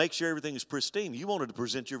 just make sure everything is pristine. You wanted to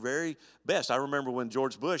present your very best. I remember when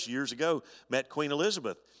George Bush years ago met Queen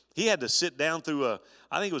Elizabeth. He had to sit down through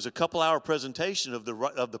I think it was a couple-hour presentation of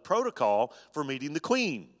the protocol for meeting the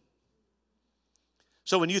Queen.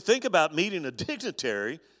 So when you think about meeting a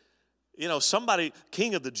dignitary, somebody,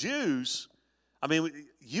 king of the Jews, I mean,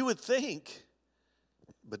 you would think,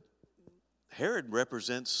 but Herod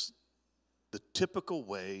represents the typical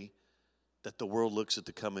way that the world looks at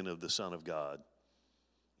the coming of the Son of God.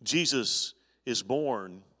 Jesus is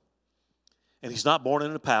born, and he's not born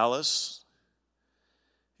in a palace.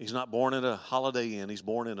 He's not born in a Holiday Inn. He's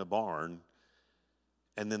born in a barn.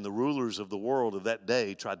 And then the rulers of the world of that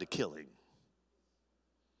day tried to kill him.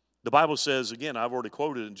 The Bible says, again, I've already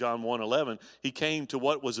quoted in John 1:11, he came to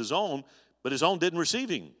what was his own, but his own didn't receive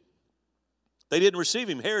him. They didn't receive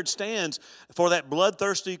him. Herod stands for that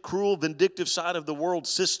bloodthirsty, cruel, vindictive side of the world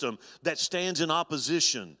system that stands in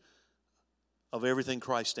opposition of everything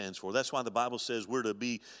Christ stands for. That's why the Bible says we're to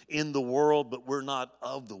be in the world, but we're not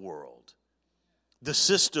of the world. The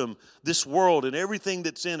system, this world, and everything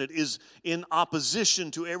that's in it is in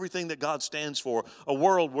opposition to everything that God stands for. A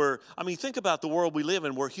world where, think about the world we live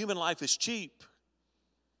in, where human life is cheap.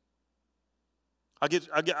 I get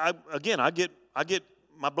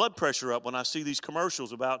my blood pressure up when I see these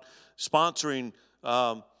commercials about sponsoring,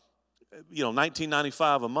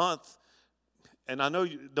 $19.95 a month. And I know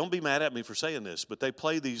don't be mad at me for saying this, but they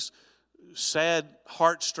play these sad,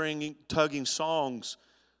 heartstring tugging songs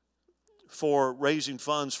for raising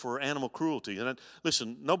funds for animal cruelty. And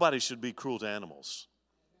listen, nobody should be cruel to animals.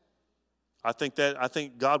 I think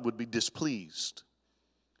God would be displeased.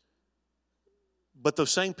 But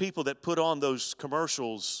those same people that put on those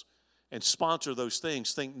commercials and sponsor those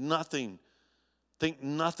things think nothing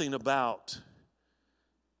about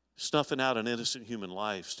snuffing out an innocent human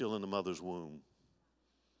life still in the mother's womb.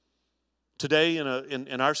 Today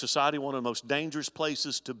in our society, one of the most dangerous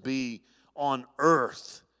places to be on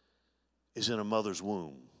earth is in a mother's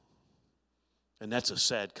womb. And that's a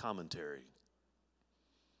sad commentary.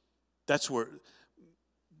 That's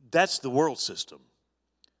the world system.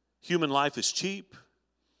 Human life is cheap.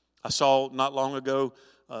 I saw not long ago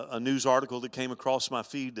a news article that came across my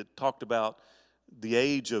feed that talked about the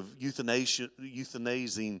age of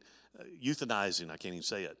euthanizing, I can't even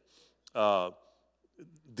say it.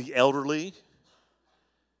 The elderly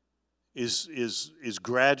is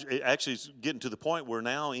actually it's getting to the point where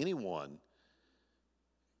now anyone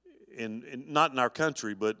not in our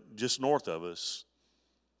country, but just north of us,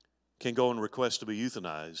 can go and request to be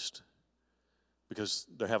euthanized because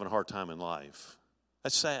they're having a hard time in life.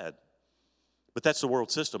 That's sad. But that's the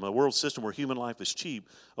world system, a world system where human life is cheap,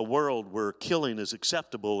 a world where killing is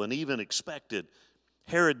acceptable and even expected.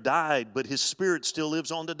 Herod died, but his spirit still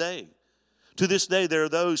lives on today. To this day, there are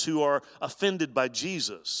those who are offended by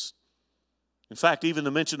Jesus. In fact, even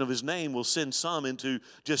the mention of his name will send some into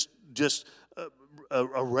just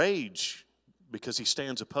a rage because he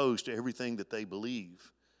stands opposed to everything that they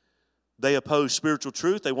believe. They oppose spiritual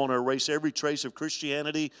truth. They want to erase every trace of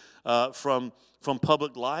Christianity from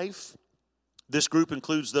public life. This group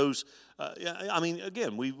includes those,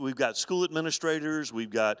 again, we've got school administrators, we've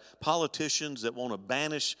got politicians that want to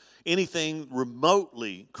banish anything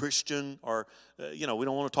remotely Christian, or, we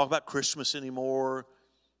don't want to talk about Christmas anymore.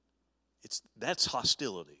 That's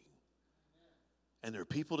hostility. And there are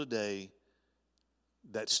people today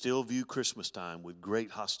that still view Christmas time with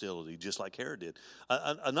great hostility, just like Herod did.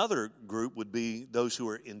 Another group would be those who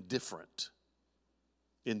are indifferent.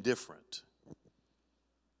 Indifferent.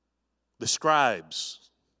 The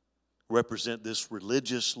scribes represent this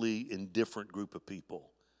religiously indifferent group of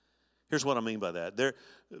people. Here's what I mean by that.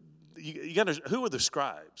 Who are the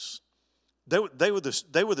scribes? They were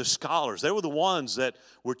the scholars. They were the ones that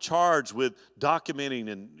were charged with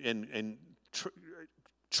documenting and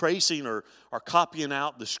tracing or copying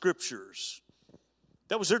out the scriptures.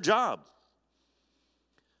 That was their job.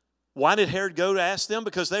 Why did Herod go to ask them?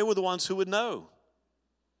 Because they were the ones who would know.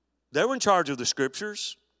 They were in charge of the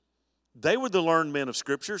scriptures. They were the learned men of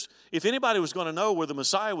scriptures. If anybody was going to know where the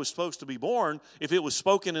Messiah was supposed to be born, if it was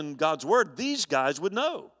spoken in God's word, these guys would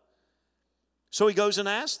know. So he goes and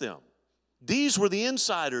asks them. These were the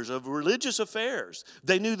insiders of religious affairs.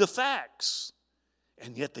 They knew the facts,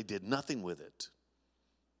 and yet they did nothing with it.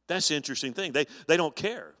 That's the interesting thing. They don't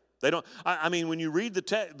care. They don't. When you read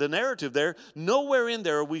the narrative there, nowhere in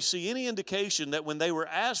there we see any indication that when they were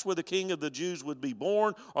asked where the King of the Jews would be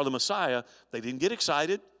born or the Messiah, they didn't get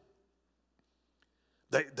excited.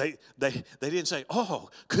 They didn't say, "Oh,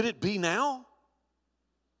 could it be now?"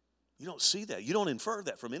 You don't see that. You don't infer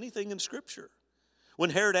that from anything in Scripture. When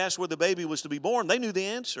Herod asked where the baby was to be born, they knew the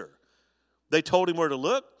answer. They told him where to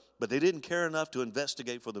look, but they didn't care enough to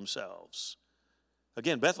investigate for themselves.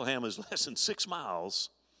 Again, Bethlehem is less than 6 miles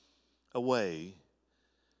away,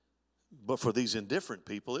 but for these indifferent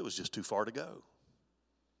people, it was just too far to go.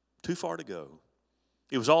 Too far to go.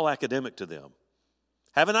 It was all academic to them.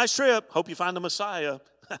 Have a nice trip. Hope you find the Messiah.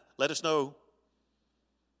 Let us know.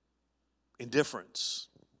 Indifference.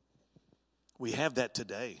 We have that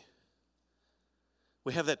today.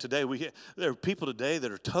 We have that today. There are people today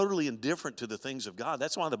that are totally indifferent to the things of God.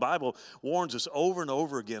 That's why the Bible warns us over and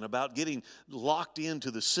over again about getting locked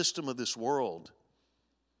into the system of this world.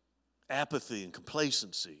 Apathy and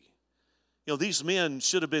complacency. These men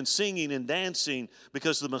should have been singing and dancing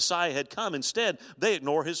because the Messiah had come. Instead, they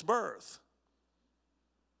ignore his birth.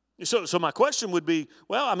 So my question would be,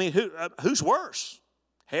 who's worse?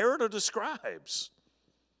 Herod or the scribes?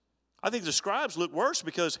 I think the scribes look worse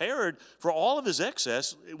because Herod, for all of his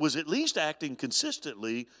excess, was at least acting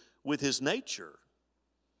consistently with his nature.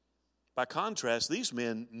 By contrast, these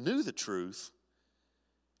men knew the truth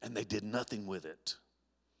and they did nothing with it.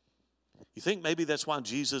 You think maybe that's why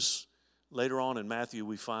Jesus, later on in Matthew,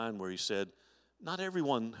 we find where he said, "Not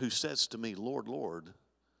everyone who says to me, 'Lord, Lord,'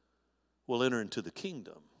 will enter into the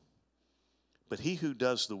kingdom, but he who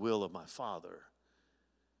does the will of my Father."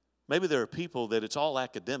 Maybe there are people that it's all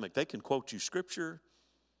academic. They can quote you scripture.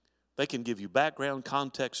 They can give you background,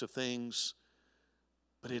 context of things,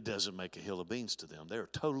 but it doesn't make a hill of beans to them. They're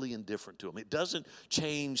totally indifferent to them. It doesn't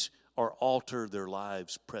change or alter their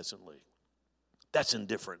lives presently. That's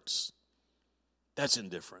indifference. That's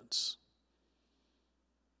indifference.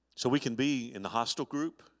 So we can be in the hostile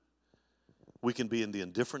group, we can be in the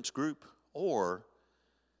indifference group, or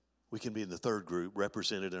we can be in the third group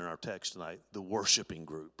represented in our text tonight, the worshiping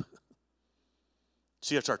group.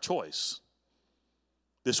 See, it's our choice.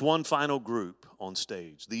 This one final group on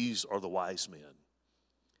stage, these are the wise men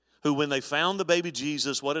who when they found the baby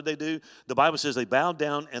Jesus, what did they do? The Bible says they bowed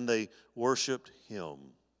down and they worshiped him.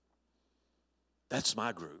 That's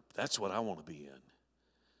my group. That's what I want to be in.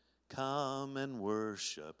 Come and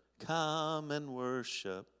worship. Come and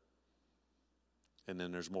worship. And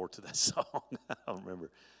then there's more to that song. I don't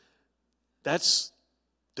remember. That's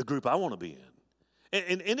the group I want to be in.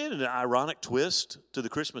 And isn't it an ironic twist to the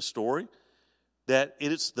Christmas story that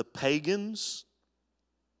it's the pagans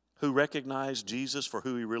who recognize Jesus for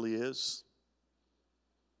who he really is?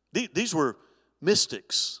 These were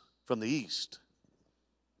mystics from the East.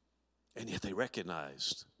 And yet they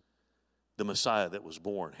recognized the Messiah that was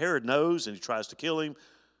born. Herod knows and he tries to kill him.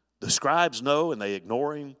 The scribes know and they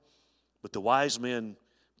ignore him. But the wise men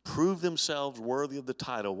prove themselves worthy of the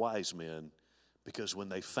title wise men because when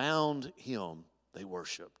they found him, they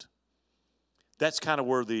worshiped. That's kind of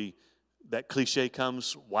where that cliche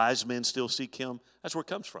comes, wise men still seek him. That's where it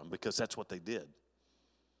comes from because that's what they did.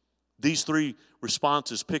 These three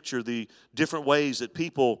responses picture the different ways that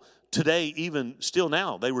people today, even still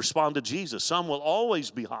now, they respond to Jesus. Some will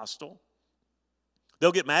always be hostile.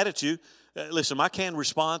 They'll get mad at you. Listen, my canned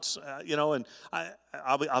response, and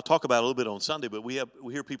I'll talk about it a little bit on Sunday, but we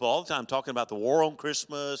hear people all the time talking about the war on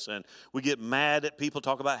Christmas, and we get mad at people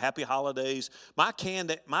talk about happy holidays. My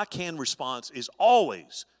canned response is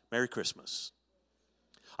always Merry Christmas.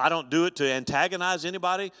 I don't do it to antagonize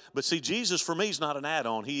anybody, but see, Jesus for me is not an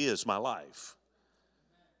add-on. He is my life.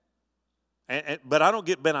 But I don't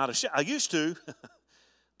get bent out of shape. I used to,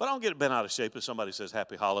 but I don't get bent out of shape if somebody says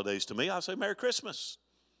happy holidays to me. I say Merry Christmas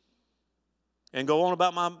and go on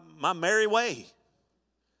about my merry way.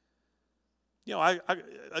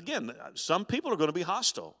 Again, some people are going to be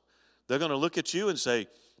hostile. They're going to look at you and say,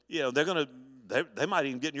 they might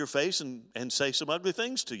even get in your face and say some ugly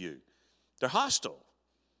things to you. They're hostile.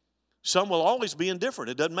 Some will always be indifferent.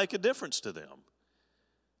 It doesn't make a difference to them.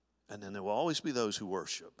 And then there will always be those who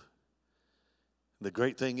worship. The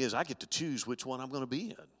great thing is I get to choose which one I'm going to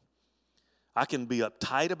be in. I can be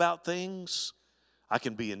uptight about things. I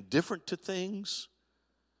can be indifferent to things.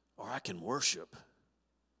 Or I can worship.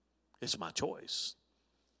 It's my choice.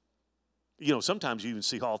 Sometimes you even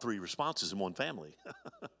see all three responses in one family.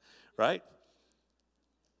 Right?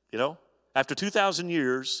 After 2,000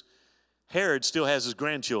 years, Herod still has his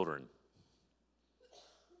grandchildren.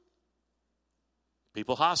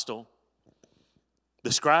 People hostile.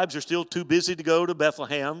 The scribes are still too busy to go to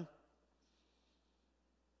Bethlehem.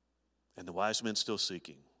 And the wise men still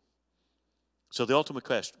seeking. So the ultimate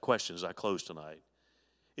question as I close tonight,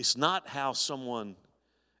 it's not how someone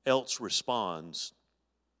else responds,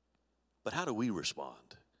 but how do we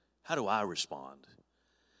respond? How do I respond?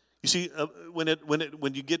 You see,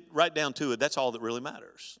 when you get right down to it, that's all that really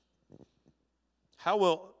matters. How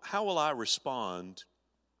will I respond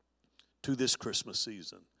to this Christmas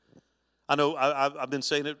season? I know I've been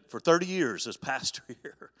saying it for 30 years as pastor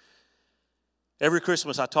here. Every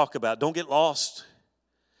Christmas I talk about don't get lost.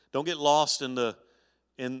 Don't get lost in the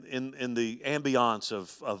ambiance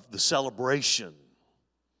of the celebration.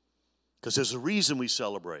 Because there's a reason we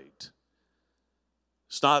celebrate.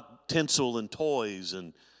 It's not tinsel and toys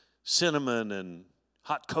and cinnamon and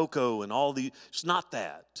hot cocoa and all the. It's not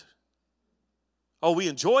that. Oh, we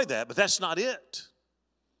enjoy that, but that's not it.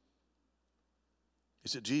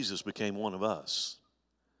 It's that Jesus became one of us.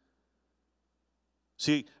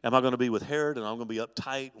 See, am I going to be with Herod and I'm going to be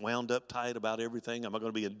uptight, wound up tight about everything? Am I going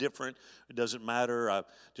to be indifferent? It doesn't matter. I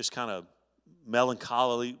just kind of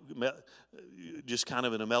melancholy, just kind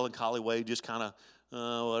of in a melancholy way, just kind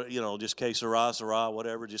of, just que sera,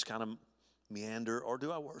 whatever, just kind of meander, or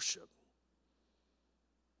do I worship?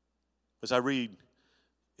 As I read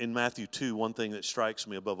in Matthew 2, one thing that strikes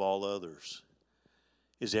me above all others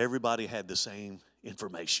is everybody had the same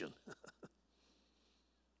information.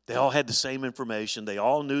 They all had the same information. They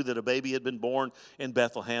all knew that a baby had been born in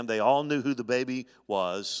Bethlehem. They all knew who the baby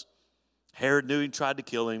was. Herod knew and tried to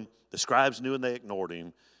kill him. The scribes knew and they ignored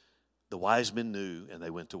him. The wise men knew and they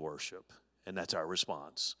went to worship. And that's our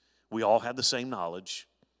response. We all have the same knowledge.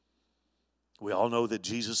 We all know that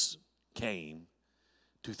Jesus came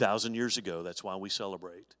 2,000 years ago. That's why we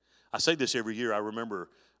celebrate. I say this every year. I remember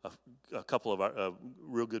a couple of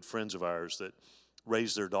real good friends of ours that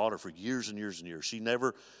raised their daughter for years and years and years.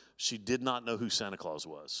 She did not know who Santa Claus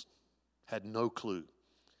was. Had no clue.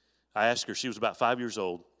 I asked her, she was about 5 years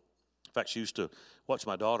old. In fact, she used to watch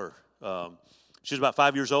my daughter. She was about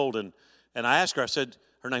 5 years old, and I asked her, I said,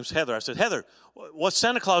 her name's Heather. I said, Heather, what's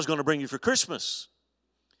Santa Claus going to bring you for Christmas?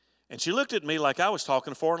 And she looked at me like I was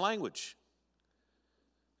talking a foreign language.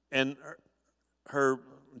 And her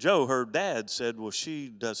dad said, well, she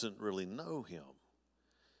doesn't really know him.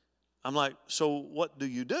 I'm like, so what do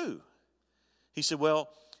you do? He said, well,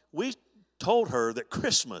 we told her that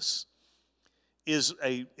Christmas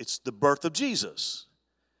it's the birth of Jesus.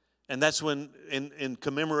 And that's when, in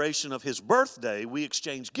commemoration of his birthday, we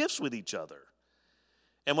exchange gifts with each other.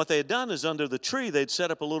 And what they had done is under the tree, they'd set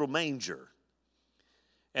up a little manger.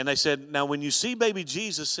 And they said, now when you see baby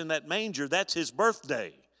Jesus in that manger, that's his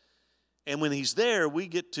birthday. And when he's there, we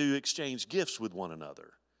get to exchange gifts with one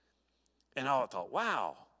another. And I thought,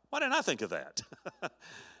 wow, why didn't I think of that?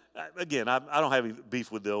 Again, I don't have any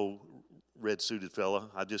beef with the old red-suited fella.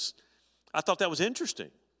 I thought that was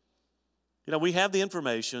interesting. You know, we have the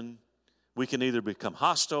information. We can either become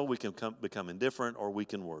hostile, we can become indifferent, or we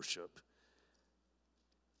can worship.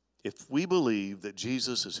 If we believe that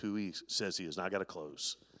Jesus is who he says he is, and I got to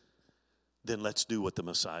close, then let's do what the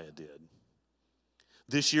Messiah did.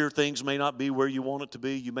 This year, things may not be where you want it to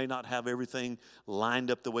be. You may not have everything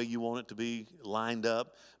lined up the way you want it to be lined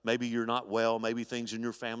up. Maybe you're not well. Maybe things in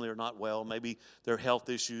your family are not well. Maybe there are health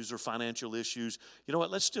issues or financial issues. You know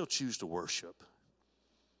what? Let's still choose to worship.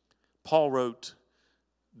 Paul wrote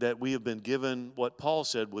that we have been given what Paul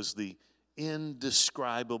said was the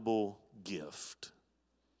indescribable gift.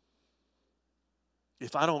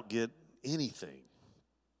 If I don't get anything,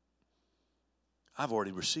 I've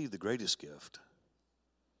already received the greatest gift.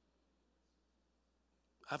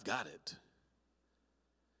 I've got it.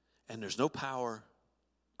 And there's no power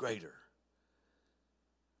greater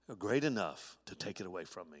or great enough to take it away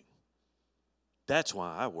from me. That's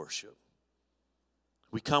why I worship.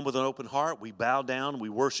 We come with an open heart. We bow down. We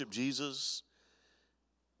worship Jesus.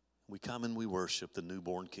 We come and we worship the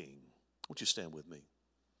newborn King. Won't you stand with me?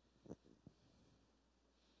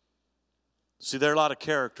 See, there are a lot of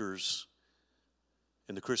characters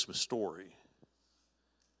in the Christmas story.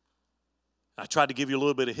 I tried to give you a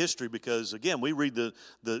little bit of history because, again, we read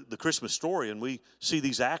the Christmas story and we see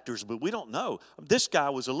these actors, but we don't know. This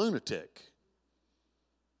guy was a lunatic.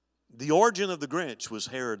 The origin of the Grinch was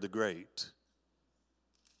Herod the Great,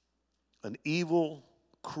 an evil,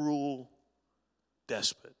 cruel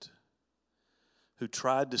despot who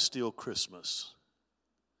tried to steal Christmas,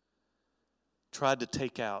 tried to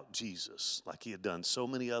take out Jesus like he had done so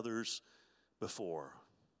many others before.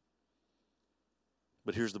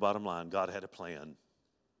 But here's the bottom line. God had a plan.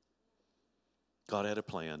 God had a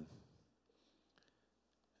plan.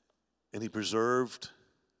 And he preserved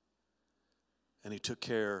and he took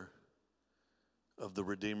care of the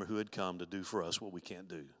Redeemer who had come to do for us what we can't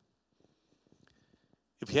do.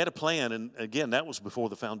 If he had a plan, and again, that was before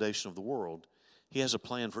the foundation of the world, he has a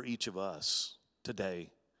plan for each of us today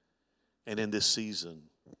and in this season.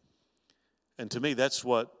 And to me, that's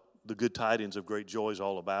what the good tidings of great joy is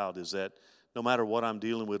all about, is that no matter what I'm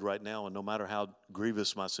dealing with right now and no matter how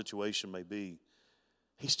grievous my situation may be,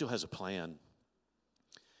 he still has a plan.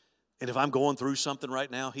 And if I'm going through something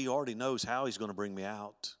right now, he already knows how he's going to bring me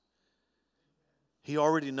out. He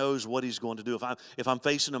already knows what he's going to do. If I'm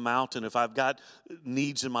facing a mountain, if I've got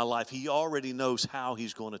needs in my life, he already knows how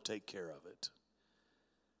he's going to take care of it.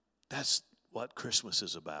 That's what Christmas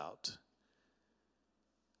is about.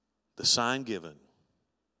 The sign given.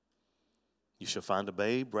 You shall find a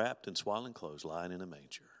babe wrapped in swaddling clothes, lying in a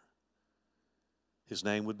manger. His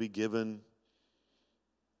name would be given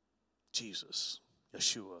Jesus,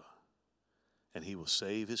 Yeshua, and he will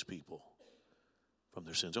save his people from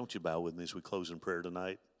their sins. Don't you bow with me as we close in prayer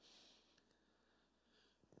tonight?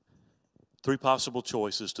 3 possible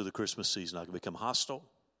choices to the Christmas season. I can become hostile,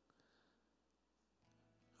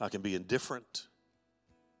 I can be indifferent,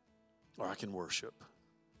 or I can worship.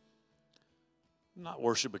 Not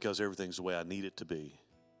worship because everything's the way I need it to be,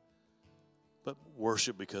 but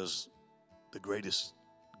worship because the greatest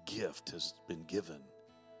gift has been given.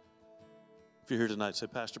 If you're here tonight, say,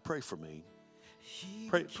 Pastor, pray for me.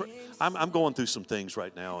 Pray. I'm going through some things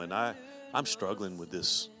right now, and I'm struggling with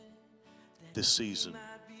this season.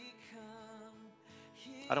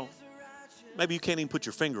 Maybe you can't even put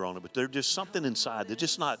your finger on it, but there's just something inside. It's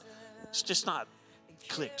just not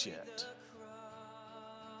clicked yet.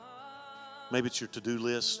 Maybe it's your to-do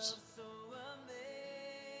list.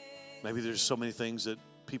 Maybe there's so many things that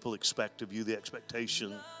people expect of you, the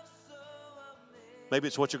expectation. Maybe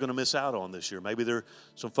it's what you're going to miss out on this year. Maybe there are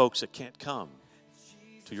some folks that can't come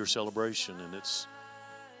to your celebration, and it's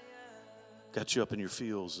got you up in your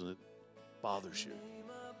feels, and it bothers you.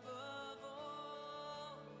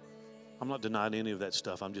 I'm not denying any of that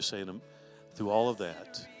stuff. I'm just saying, through all of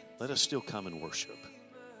that, let us still come and worship.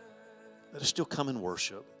 Let us still come and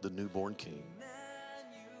worship the newborn King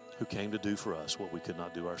who came to do for us what we could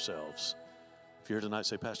not do ourselves. If you're here tonight,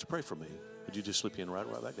 say, Pastor, pray for me. Would you just slip in right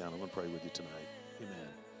back down? I'm going to pray with you tonight. Amen.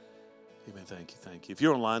 Amen. Thank you. Thank you. If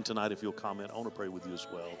you're online tonight, if you'll comment, I want to pray with you as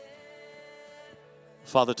well.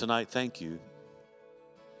 Father, tonight, thank you.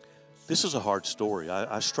 This is a hard story.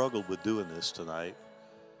 I struggled with doing this tonight.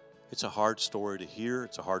 It's a hard story to hear.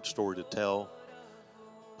 It's a hard story to tell.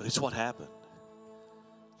 But it's what happened.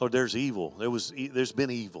 Lord, there's evil. There's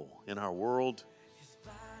been evil in our world.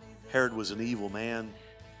 Herod was an evil man,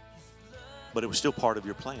 but it was still part of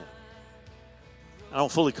your plan. I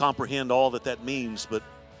don't fully comprehend all that means, but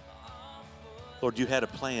Lord, you had a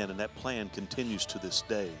plan, and that plan continues to this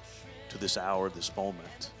day, to this hour, this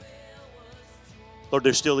moment. Lord,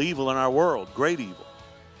 there's still evil in our world, great evil.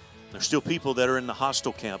 There's still people that are in the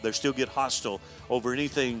hostile camp. They still get hostile over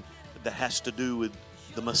anything that has to do with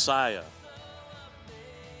the Messiah.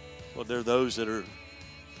 Well, there are those that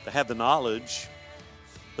have the knowledge,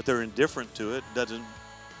 but they're indifferent to it. They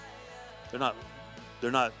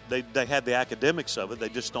have the academics of it. They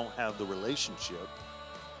just don't have the relationship.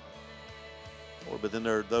 Lord, but then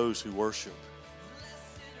there are those who worship.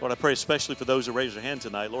 Lord, I pray especially for those who raise their hand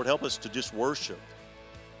tonight. Lord, help us to just worship.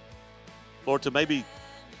 Lord, to maybe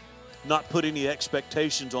not put any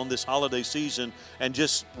expectations on this holiday season and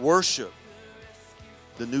just worship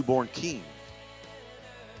the newborn King.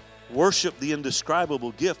 Worship the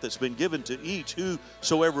indescribable gift that's been given to each.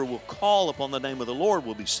 Whosoever will call upon the name of the Lord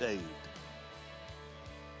will be saved.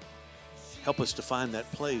 Help us to find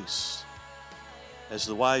that place. As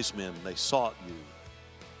the wise men, they sought you.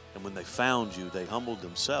 And when they found you, they humbled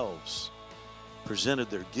themselves, presented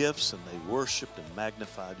their gifts, and they worshiped and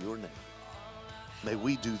magnified your name. May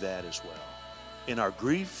we do that as well. In our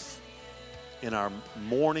grief, in our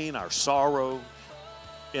mourning, our sorrow,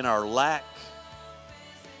 in our lack,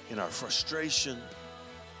 in our frustration,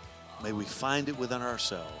 may we find it within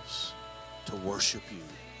ourselves to worship you.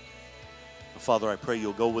 Father, I pray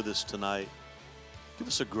you'll go with us tonight. Give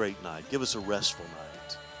us a great night. Give us a restful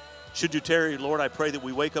night. Should you tarry, Lord, I pray that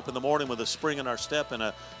we wake up in the morning with a spring in our step and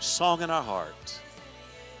a song in our heart.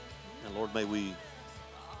 And Lord, may we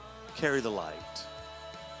carry the light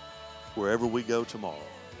wherever we go tomorrow.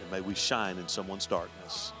 And may we shine in someone's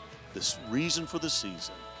darkness. This reason for the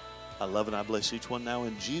season. I love and I bless each one now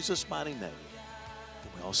in Jesus' mighty name.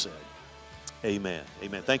 And we all said, amen.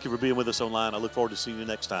 Amen. Thank you for being with us online. I look forward to seeing you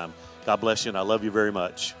next time. God bless you, and I love you very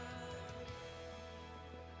much.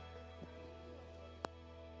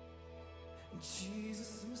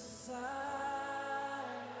 Jesus Messiah,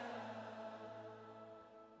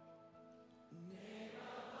 name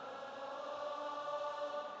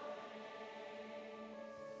above names,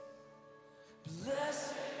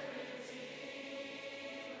 blessed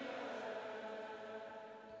Redeemer,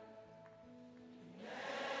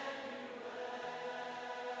 Emmanuel,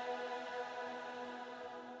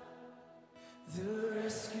 the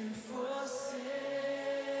rescue for sin.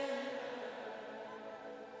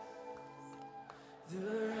 The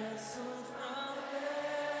ransom from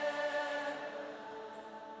heaven,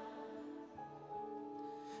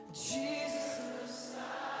 Jesus Messiah,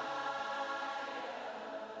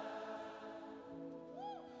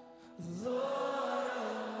 Lord.